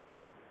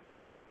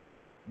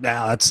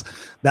 Now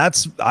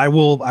that's I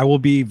will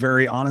be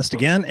very honest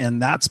again,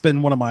 and that's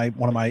been one of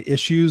my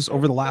issues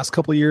over the last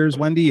couple of years,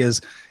 Wendy,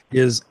 is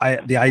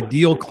the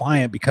ideal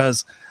client,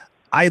 because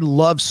I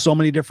love so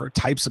many different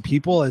types of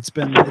people. It's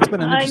been an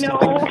interesting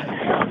thing.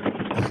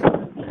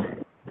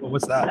 Well,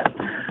 what's that?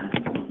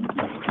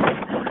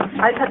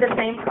 I've had the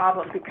same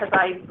problem because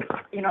I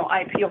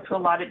appeal to a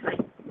lot of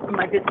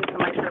my business and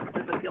my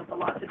services appeal to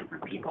lots of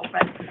different people,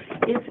 but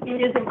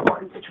it is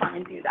important to try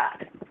and do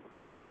that.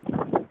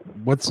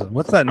 What's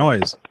that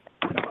noise?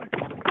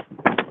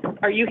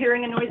 Are you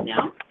hearing a noise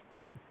now?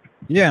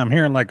 Yeah, I'm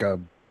hearing like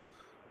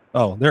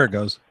oh, there it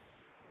goes.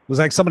 It was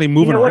like somebody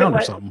moving around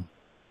or something.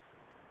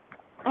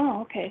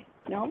 Oh, okay.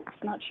 No,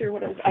 not sure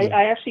what it was.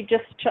 I actually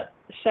just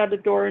shut the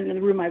door in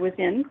the room I was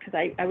in because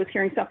I was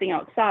hearing something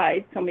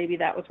outside, so maybe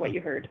that was what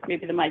you heard.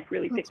 Maybe the mic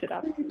really picked it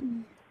up.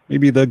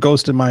 Maybe the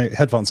ghost in my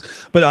headphones.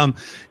 But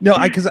no,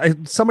 I've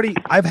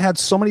had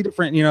so many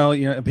different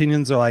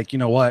opinions, are like,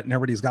 what, and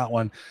everybody's got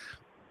one.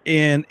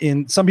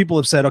 And some people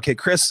have said, okay,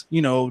 Chris,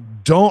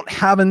 don't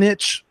have a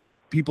niche.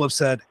 People have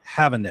said,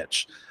 have a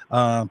niche.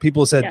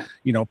 People have said,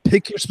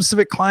 pick your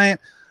specific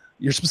client.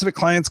 Your specific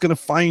client's going to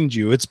find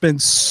you. It's been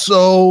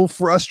so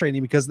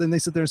frustrating because then they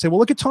sit there and say, well,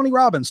 look at Tony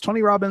Robbins.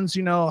 Tony Robbins,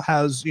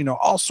 has,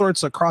 all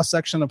sorts of cross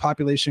section of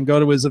population, go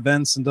to his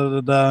events and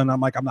And I'm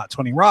like, I'm not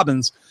Tony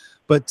Robbins,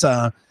 but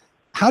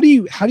how do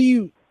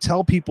you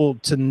tell people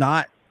to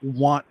not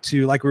want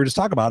to, like we were just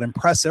talking about,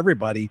 impress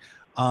everybody?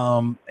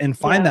 And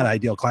find that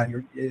ideal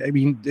client? I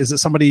mean, is it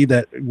somebody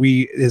that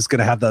is going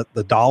to have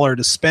the dollar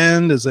to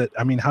spend?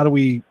 How do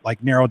we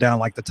narrow down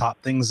the top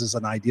things as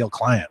an ideal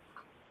client?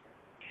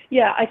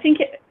 Yeah, I think,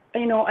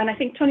 and I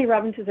think Tony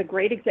Robbins is a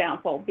great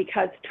example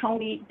because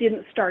Tony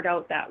didn't start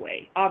out that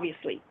way.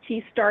 Obviously,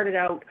 he started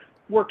out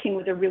working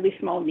with a really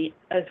small niche,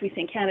 as we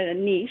say in Canada,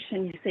 niche,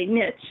 and you say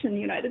niche in the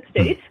United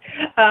States.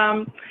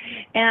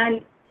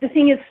 And the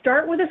thing is,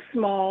 start with a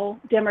small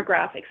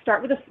demographic,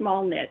 start with a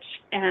small niche,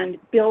 and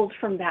build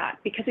from that.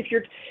 Because if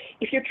you're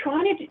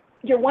trying to,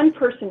 you're one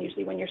person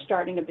usually when you're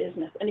starting a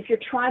business, and if you're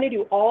trying to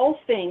do all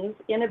things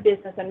in a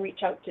business and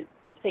reach out to,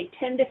 say,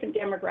 10 different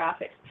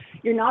demographics,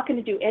 you're not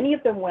going to do any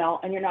of them well,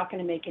 and you're not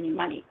going to make any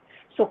money.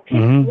 So pick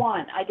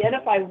one,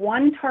 identify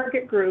one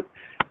target group,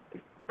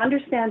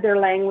 understand their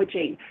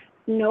languaging,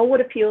 know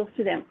what appeals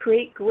to them,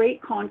 create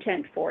great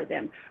content for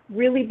them,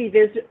 really be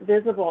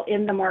visible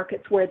in the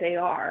markets where they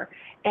are,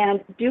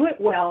 and do it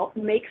well,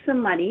 make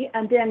some money,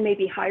 and then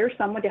maybe hire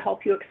someone to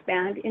help you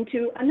expand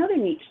into another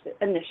niche.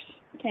 I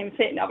can't even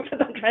say it now because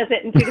I'm trying to say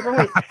it in two different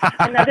ways.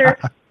 Another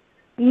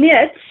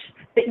niche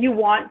that you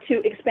want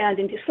to expand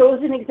into. So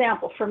as an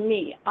example, for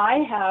me, I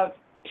have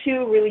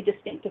two really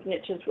distinctive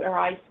niches where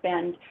I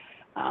spend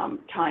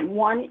time.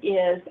 One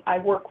is I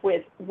work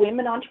with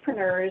women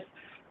entrepreneurs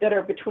that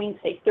are between,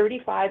 say,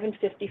 35 and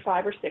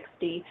 55 or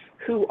 60,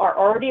 who are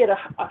already at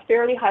a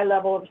fairly high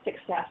level of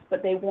success,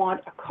 but they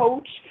want a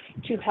coach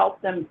to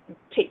help them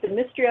take the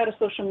mystery out of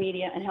social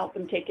media and help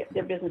them take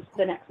their business to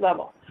the next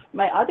level.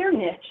 My other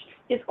niche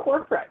is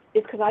corporate.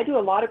 It's because I do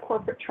a lot of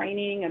corporate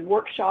training and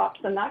workshops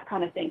and that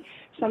kind of thing.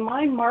 So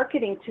my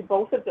marketing to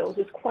both of those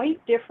is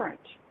quite different.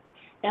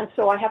 And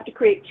so I have to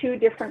create two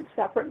different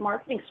separate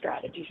marketing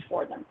strategies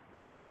for them.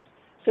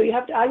 So you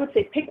have to, I would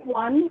say, pick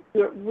one,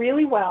 do it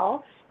really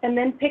well, and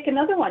then pick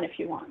another one if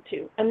you want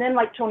to. And then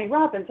like Tony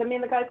Robbins, I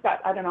mean, the guy's got,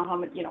 I don't know how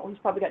many, he's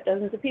probably got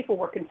dozens of people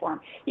working for him.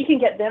 He can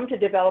get them to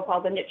develop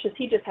all the niches.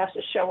 He just has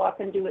to show up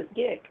and do his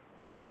gig.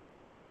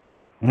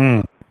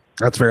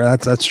 That's fair.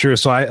 That's true.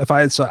 So I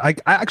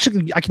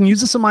can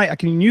use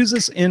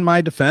this in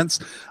my defense.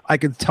 I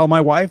could tell my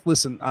wife,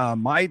 listen,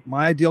 my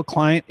ideal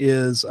client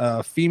is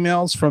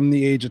females from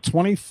the age of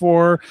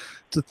 24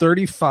 to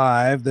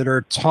 35 that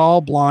are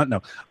tall, blonde. No,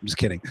 I'm just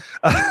kidding.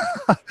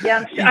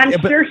 Yeah, I'm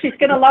sure she's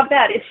gonna love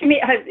that.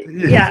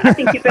 I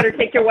think you better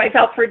take your wife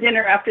out for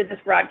dinner after this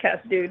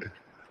broadcast, dude.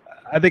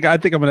 I think I'm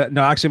gonna.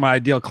 No, actually, my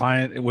ideal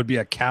client, it would be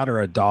a cat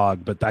or a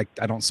dog, but I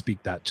don't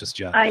speak that just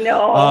yet. I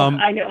know. I'm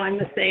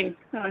the same.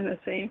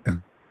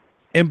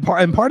 And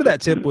part of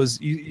that tip was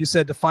you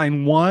said to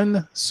find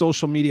one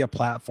social media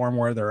platform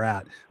where they're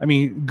at. I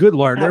mean, good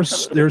Lord,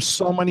 there's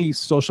so many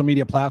social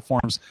media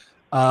platforms.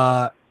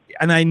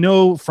 And I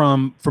know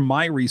from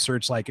my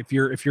research, like if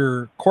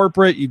you're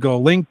corporate, you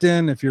go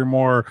LinkedIn. If you're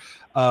more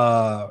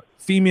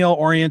female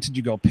oriented,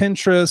 you go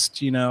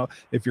Pinterest.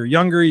 If you're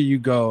younger, you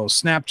go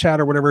Snapchat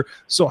or whatever.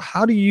 So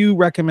how do you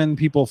recommend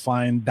people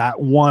find that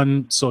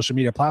one social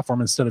media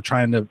platform instead of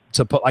trying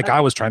to put, like I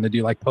was trying to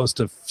do, like post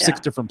to 6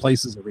 different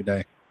places every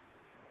day?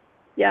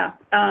 Yeah.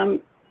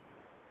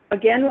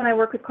 Again, when I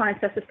work with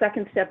clients, that's the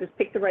second step, is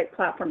pick the right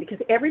platform, because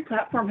every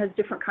platform has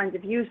different kinds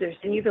of users.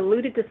 And you've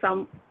alluded to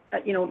some,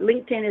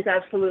 LinkedIn is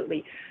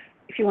absolutely,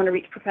 if you want to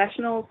reach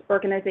professionals,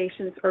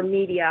 organizations, or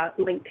media,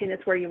 LinkedIn is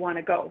where you want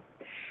to go.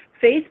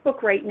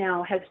 Facebook right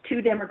now has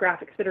two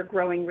demographics that are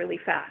growing really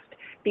fast.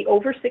 The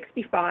over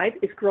 65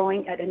 is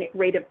growing at a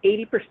rate of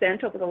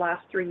 80% over the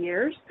last 3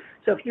 years.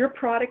 So if your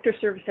product or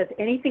service has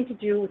anything to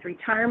do with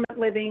retirement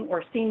living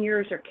or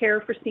seniors or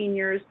care for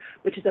seniors,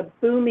 which is a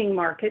booming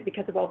market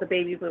because of all the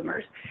baby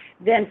boomers,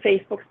 then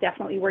Facebook's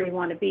definitely where you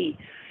want to be.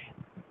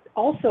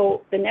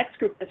 Also, the next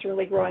group that's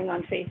really growing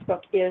on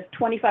Facebook is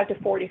 25 to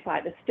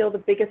 45. It's still the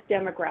biggest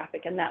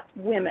demographic, and that's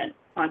women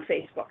on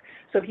Facebook.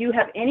 So if you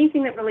have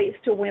anything that relates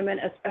to women,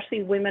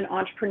 especially women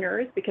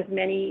entrepreneurs, because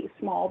many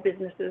small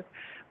businesses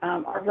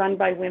are run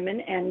by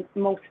women, and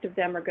most of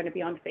them are going to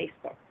be on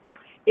Facebook.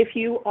 If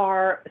you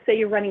are, say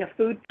you're running a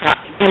food truck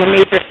in a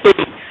major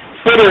city,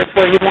 Twitter is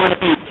where you want to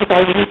be, because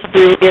all you need to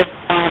do is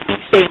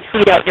each day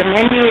tweet out your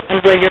menu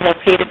and where you're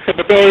located for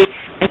the day,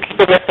 and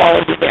people will follow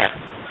you there.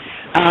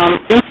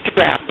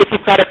 Instagram, if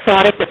you've got a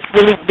product that's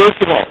really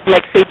visual,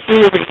 like say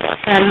jewelry or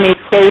handmade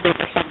clothing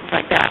or something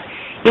like that,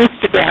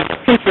 Instagram or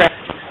Pinterest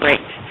is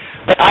great.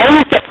 But I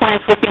always get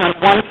clients working on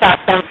one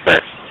platform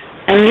first.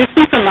 And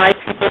usually for my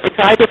people, it's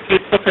either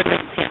Facebook or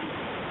LinkedIn.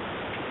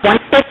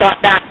 Once they've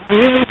got that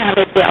really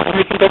handled well, and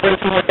we can go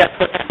into more depth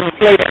what that means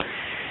later,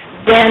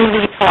 then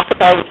we talk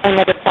about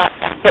another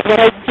platform. But what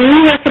I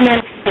do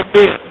recommend people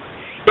do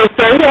is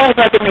go to all of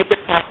other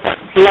major platforms,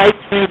 like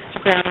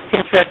Instagram,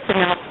 Pinterest, and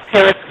now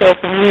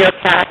Periscope and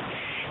Meerkat,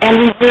 and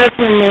reserve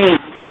your name.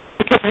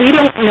 Because we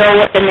don't know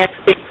what the next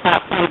big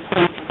platform is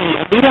going to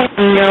be. We don't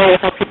know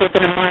how people are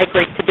going to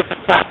migrate to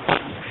different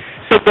platforms.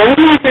 So go and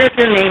reserve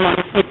your name on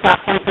these new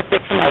platforms as they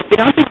come out. You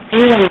don't have to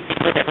do anything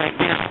with it right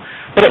now,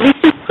 but at least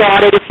you've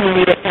got it if you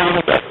need it down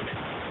the road.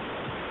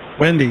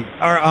 Wendy,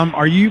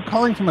 are you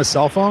calling from a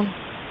cell phone?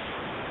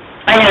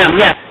 I am,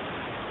 yes.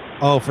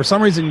 Oh, for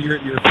some reason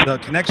the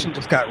connection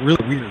just got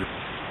really weird.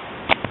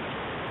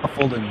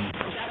 Muffled and...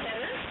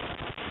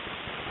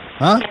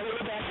 Huh?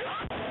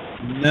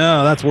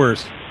 No, that's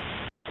worse.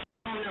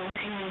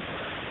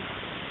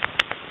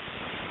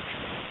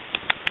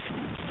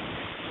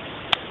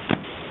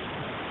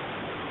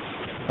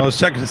 I was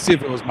checking to see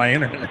if it was my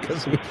internet,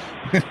 because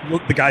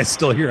the guy's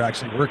still here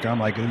actually working. I'm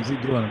like, is he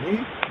doing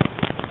me?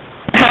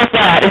 How's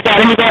that? Is that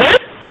any better?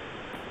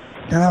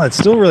 No, it's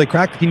still really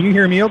cracked. Can you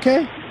hear me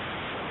okay?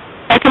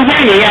 I can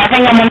hear you, yeah.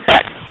 Hang on one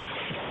sec.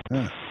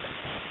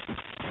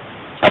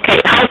 Okay,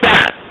 how's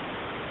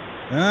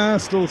that?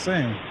 Still the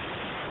same.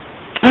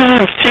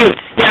 Oh, shoot.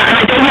 Yeah, and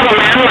I don't have a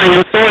landline,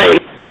 I'm sorry.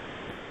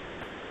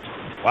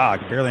 Wow, I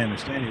can barely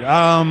understand you.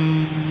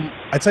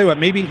 I tell you what,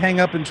 maybe hang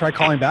up and try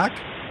calling back.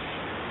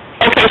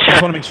 Okay, sure. I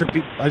just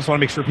want to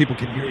make sure people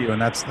can hear you,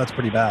 and that's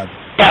pretty bad.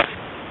 Yeah.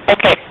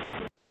 Okay.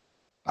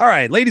 All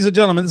right, ladies and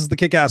gentlemen, this is the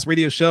Kick-Ass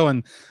Radio Show,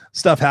 and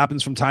stuff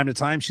happens from time to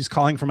time. She's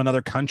calling from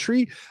another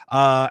country.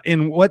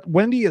 And what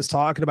Wendy is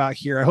talking about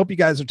here, I hope you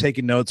guys are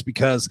taking notes,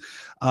 because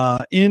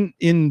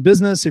in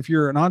business, if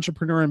you're an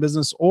entrepreneur in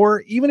business,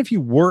 or even if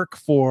you work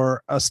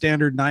for a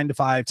standard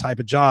 9-to-5 type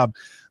of job,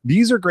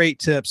 these are great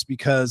tips,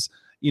 because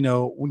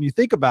when you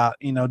think about,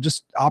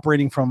 just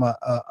operating from a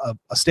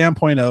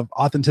standpoint of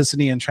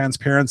authenticity and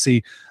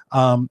transparency,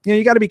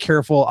 you got to be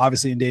careful.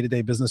 Obviously, in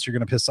day-to-day business, you're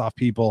going to piss off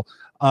people.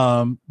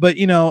 But,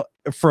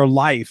 for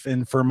life,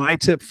 and for my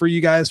tip for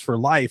you guys for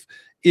life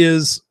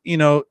is,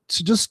 to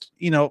just,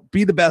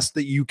 be the best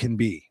that you can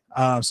be.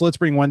 So let's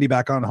bring Wendy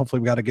back on. Hopefully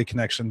we got a good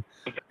connection.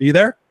 Are you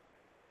there?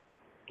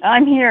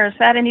 I'm here. Is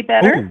that any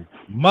better? Ooh,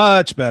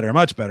 much better,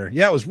 much better.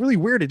 Yeah, it was really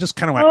weird. It just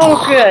kind of went.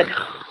 Oh,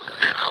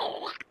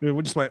 good.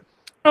 We just went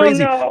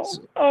crazy.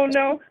 Oh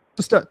no.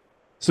 Just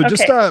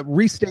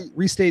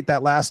restate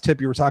that last tip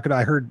you were talking about.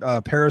 I heard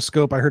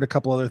Periscope. I heard a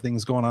couple other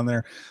things going on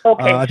there.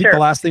 Okay, I think sure. the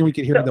last thing we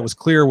could hear that was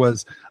clear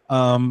was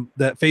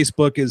that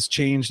Facebook has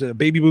changed.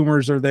 Baby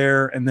boomers are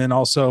there, and then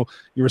also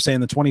you were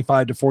saying the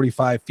 25 to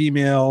 45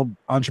 female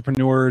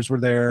entrepreneurs were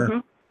there.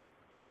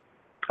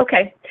 Mm-hmm.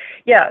 Okay,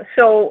 yeah.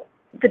 So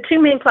the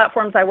two main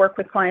platforms I work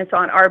with clients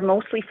on are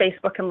mostly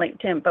Facebook and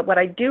LinkedIn. But what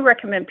I do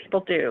recommend people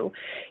do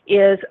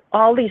is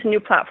all these new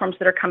platforms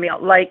that are coming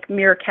out, like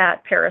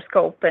Meerkat,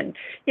 Periscope, and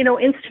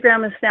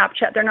Instagram and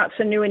Snapchat. They're not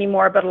so new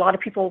anymore, but a lot of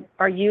people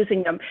are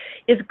using them.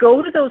 Is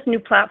go to those new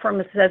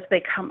platforms as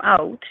they come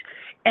out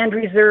and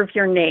reserve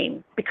your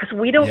name, because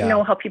we don't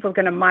know how people are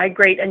going to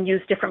migrate and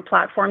use different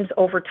platforms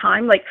over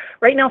time. Like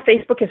right now,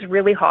 Facebook is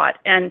really hot,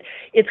 and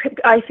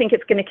I think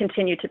it's going to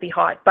continue to be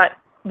hot, but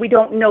we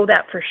don't know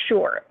that for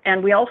sure.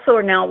 And we also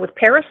are now with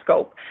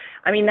Periscope.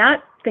 I mean,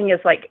 that thing is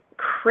like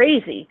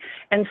crazy.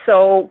 And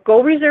so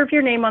go reserve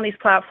your name on these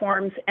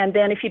platforms. And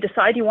then if you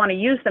decide you want to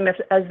use them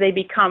as they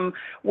become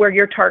where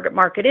your target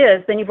market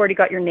is, then you've already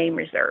got your name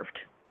reserved.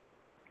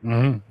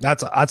 Mm-hmm.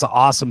 That's an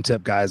awesome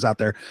tip, guys out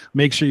there.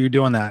 Make sure you're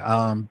doing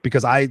that,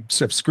 because I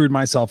have screwed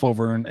myself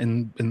over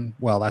and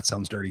well, that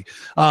sounds dirty.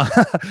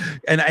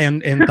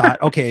 And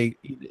thought, okay,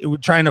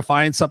 trying to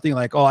find something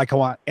like, I can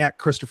want at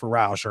Christopher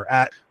Roush or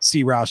at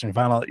C Roush, and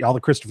find out all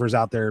the Christophers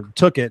out there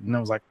took it, and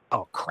I was like,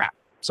 oh crap.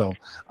 So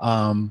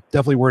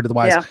definitely word to the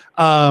wise.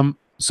 Yeah.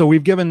 So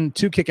we've given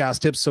 2 kick-ass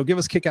tips. So give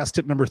us kick-ass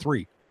tip number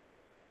 3.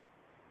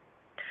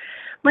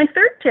 My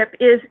third tip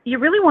is you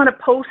really want to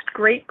post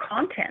great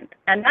content,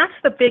 and that's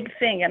the big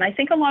thing. And I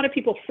think a lot of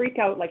people freak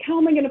out, like, how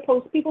am I going to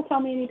post? People tell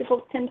me I need to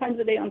post 10 times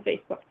a day on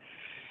Facebook.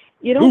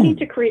 You don't need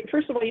to create,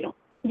 first of all, you don't.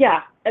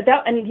 Yeah,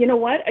 and you know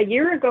what? A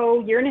year and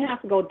a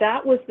half ago,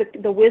 that was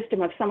the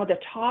wisdom of some of the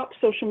top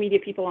social media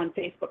people on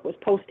Facebook, was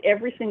post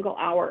every single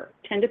hour,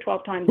 10 to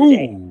 12 times a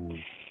day.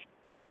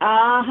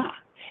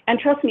 And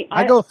trust me,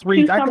 I go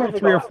 3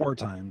 or 4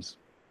 times,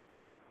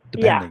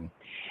 depending.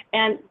 Yeah,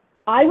 and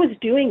I was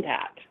doing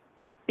that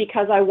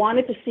because I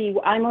wanted to see,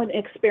 I'm an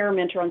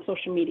experimenter on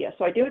social media.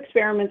 So I do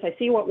experiments, I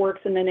see what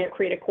works, and then I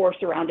create a course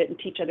around it and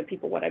teach other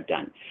people what I've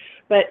done.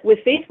 But with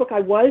Facebook,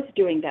 I was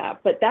doing that.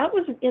 But that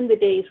was in the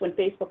days when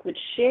Facebook would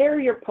share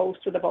your post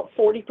with about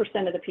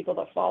 40% of the people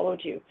that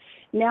followed you.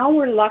 Now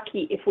we're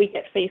lucky if we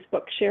get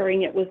Facebook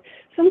sharing it with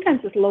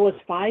sometimes as low as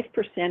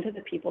 5% of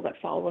the people that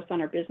follow us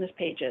on our business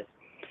pages.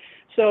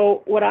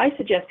 So what I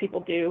suggest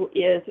people do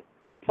is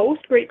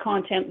post great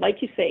content.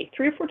 Like you say,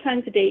 3 or 4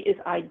 times a day is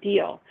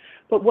ideal.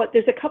 But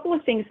there's a couple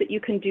of things that you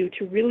can do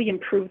to really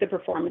improve the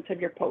performance of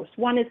your post.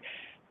 One is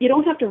you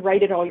don't have to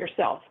write it all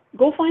yourself.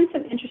 Go find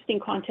some interesting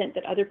content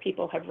that other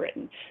people have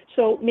written.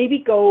 So maybe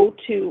go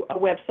to a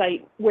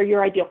website where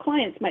your ideal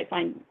clients might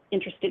find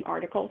interesting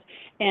articles.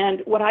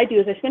 And what I do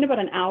is I spend about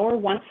an hour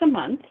once a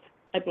month.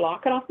 I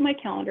block it off my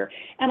calendar,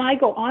 and I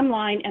go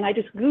online and I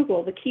just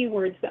Google the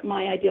keywords that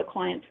my ideal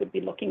clients would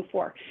be looking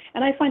for.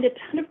 And I find a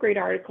ton of great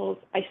articles.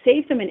 I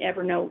save them in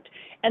Evernote,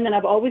 and then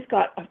I've always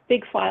got a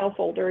big file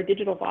folder, a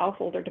digital file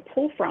folder to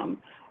pull from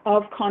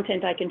of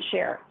content I can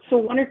share. So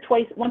once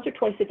or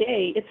twice a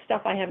day, it's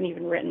stuff I haven't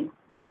even written.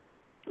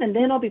 And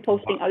then I'll be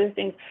posting other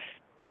things.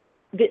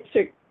 Do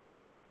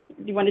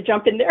you want to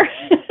jump in there?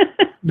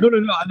 No.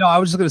 I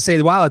was just going to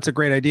say, wow, that's a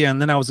great idea.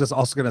 And then I was just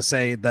also going to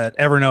say that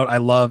Evernote, I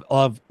love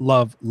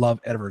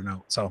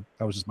Evernote. So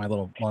that was just my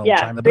little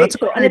chime. But that's a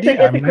great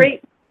idea.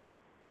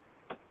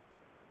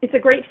 It's a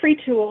great free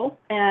tool,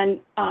 and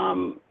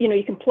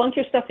you can plunk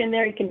your stuff in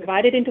there. You can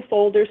divide it into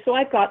folders. So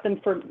I've got them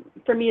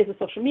for me as a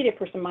social media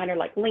person. Mine are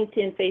like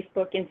LinkedIn,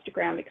 Facebook,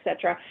 Instagram,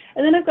 etc.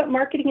 And then I've got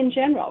marketing in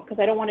general, because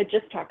I don't want to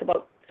just talk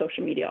about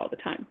social media all the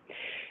time.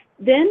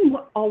 Then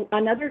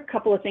another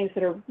couple of things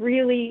that are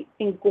really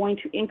going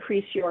to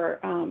increase your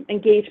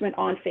engagement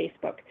on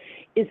Facebook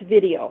is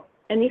video.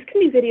 And these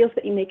can be videos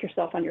that you make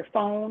yourself on your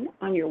phone,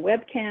 on your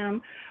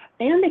webcam,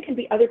 and they can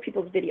be other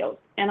people's videos.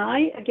 And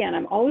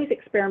I'm always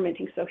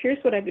experimenting. So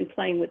here's what I've been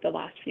playing with the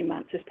last few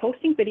months, is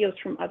posting videos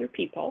from other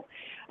people.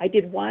 I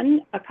did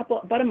one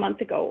about a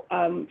month ago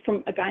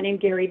from a guy named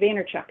Gary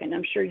Vaynerchuk, and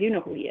I'm sure you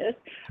know who he is.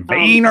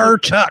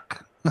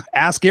 Vaynerchuk.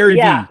 Ask Gary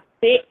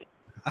V.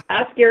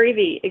 Ask Gary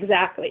V,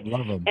 exactly.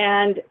 Love him.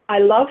 And I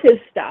love his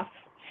stuff.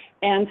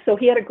 And so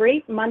he had a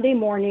great Monday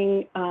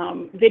morning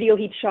video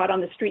he'd shot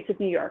on the streets of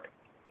New York.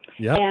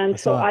 Yeah. And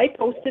so I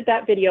posted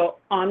that video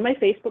on my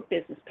Facebook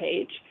business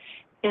page.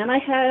 And I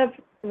have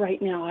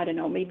right now, I don't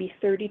know, maybe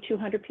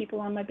 3,200 people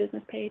on my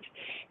business page.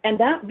 And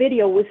that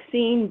video was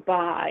seen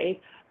by,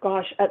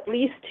 at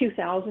least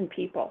 2,000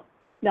 people.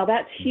 Now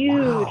that's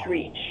huge Wow.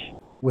 reach.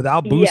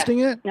 Without boosting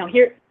Yes. it? Now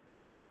here,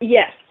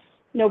 yes,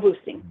 no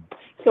boosting.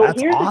 So That's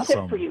here's a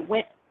awesome. tip for you.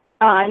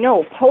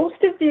 No, post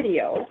a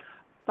video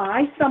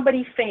by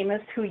somebody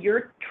famous who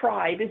your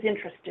tribe is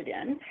interested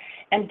in,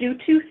 and do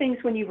two things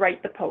when you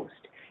write the post.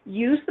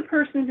 Use the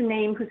person's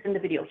name who's in the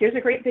video. Here's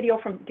a great video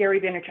from Gary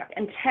Vaynerchuk,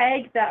 and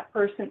tag that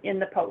person in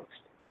the post,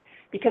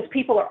 because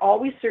people are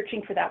always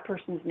searching for that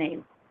person's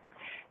name.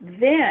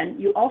 Then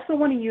you also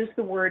want to use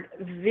the word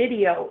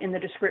video in the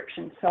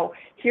description. So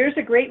here's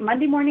a great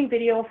Monday morning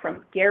video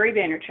from Gary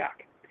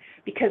Vaynerchuk,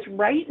 because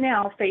right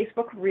now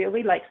Facebook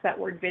really likes that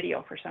word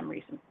video for some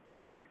reason.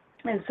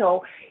 And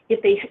so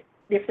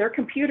if their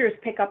computers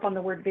pick up on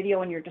the word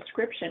video in your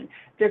description,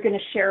 they're going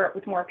to share it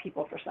with more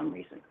people for some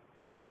reason.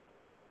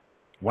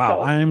 Wow,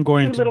 So, I am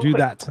going to do quick-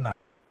 that tonight.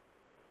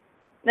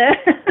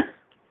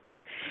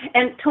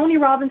 And Tony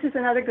Robbins is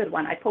another good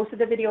one. I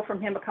posted a video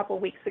from him a couple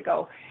of weeks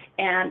ago,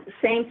 and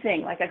same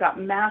thing, like I got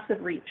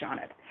massive reach on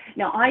it.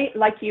 Now,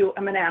 like you,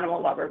 I'm an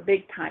animal lover,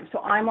 big time, so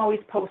I'm always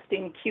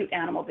posting cute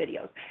animal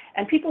videos.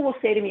 And people will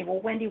say to me,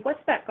 well, Wendy, what's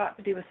that got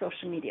to do with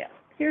social media?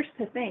 Here's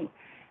the thing.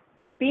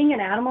 Being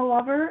an animal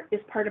lover is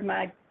part of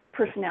my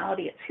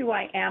personality. It's who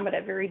I am at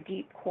a very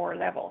deep core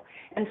level.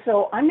 And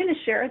so I'm going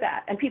to share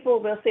that. And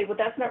people will say, well,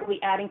 that's not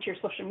really adding to your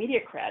social media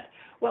cred.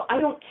 Well, I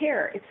don't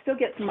care. It still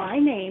gets my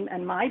name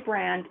and my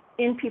brand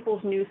in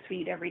people's news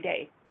feed every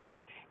day.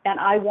 And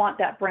I want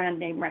that brand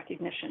name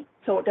recognition.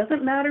 So it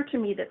doesn't matter to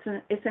me that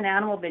it's an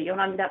animal video.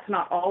 And that's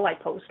not all I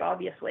post,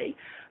 obviously.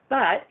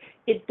 But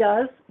it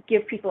does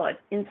give people an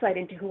insight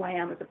into who I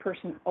am as a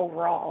person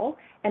overall.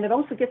 And it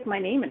also gets my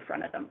name in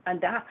front of them. And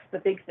that's the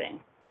big thing.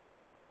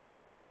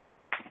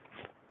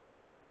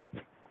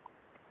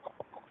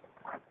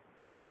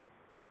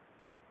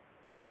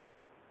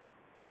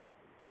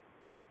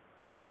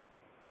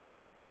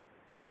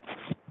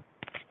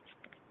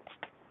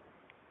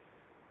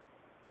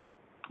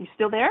 You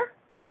still there?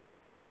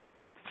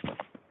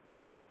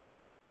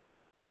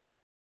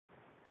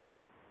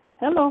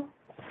 Hello.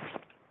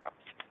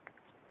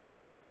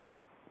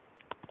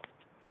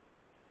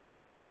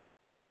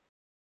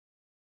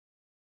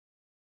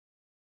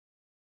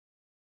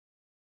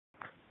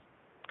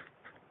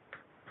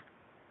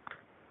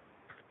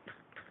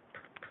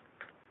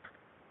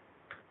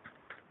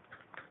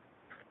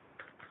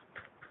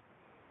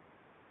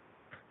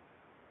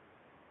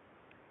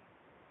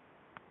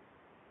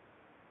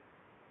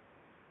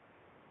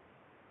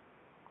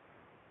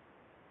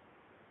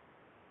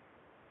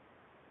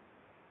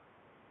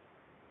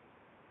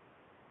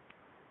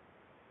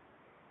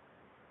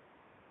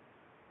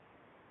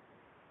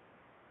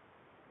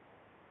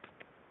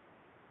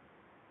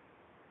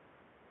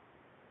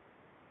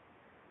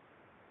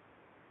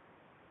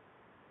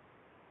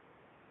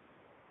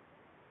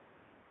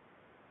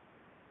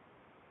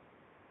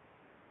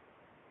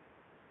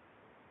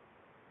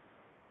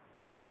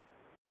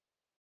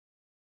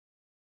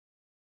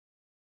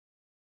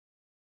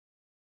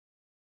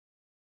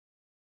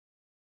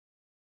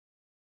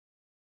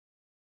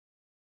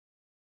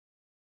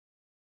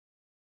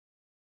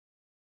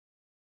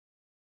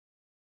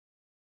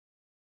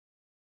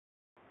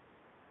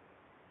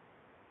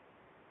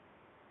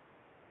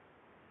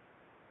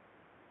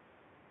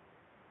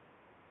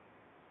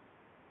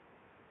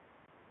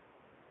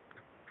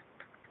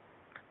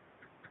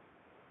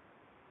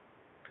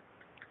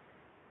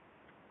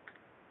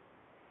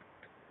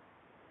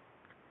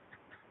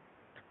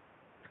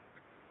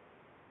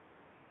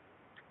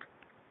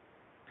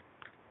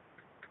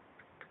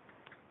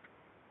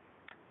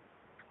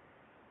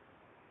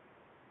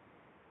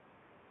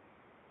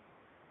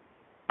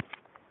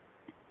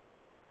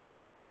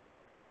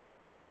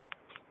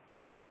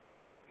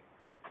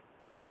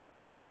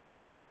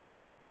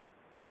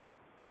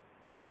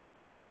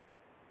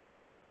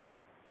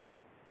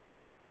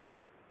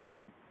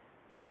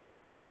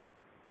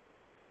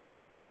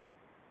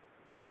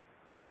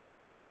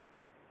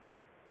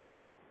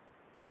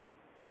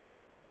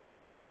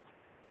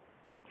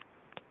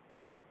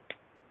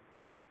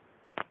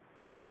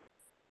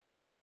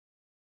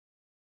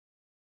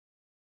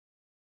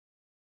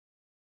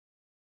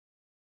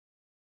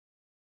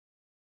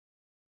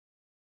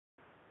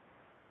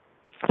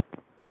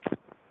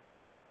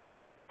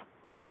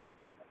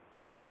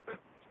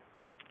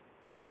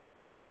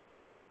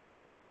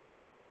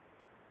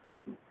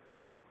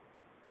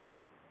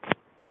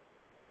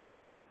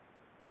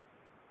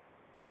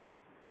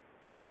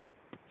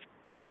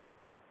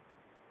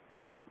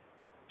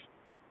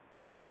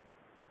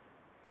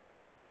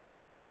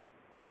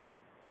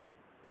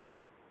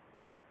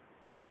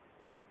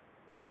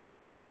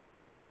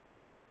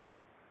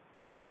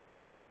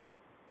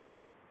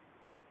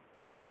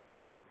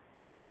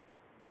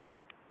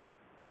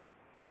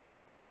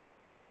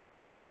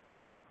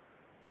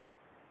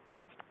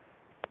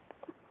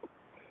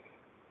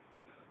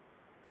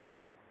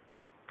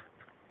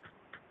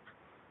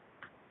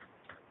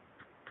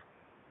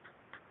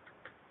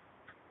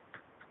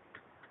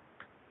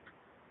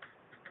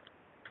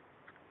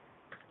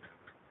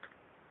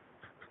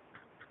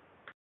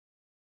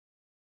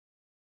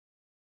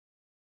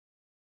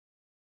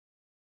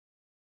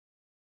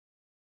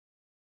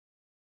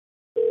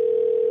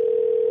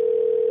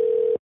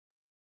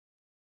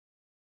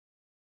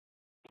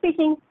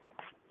 Speaking.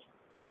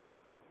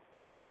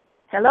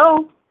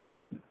 Hello?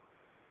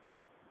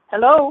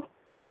 Hello?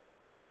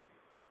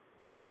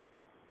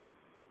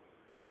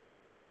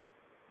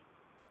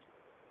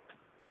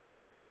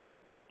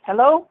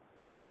 Hello?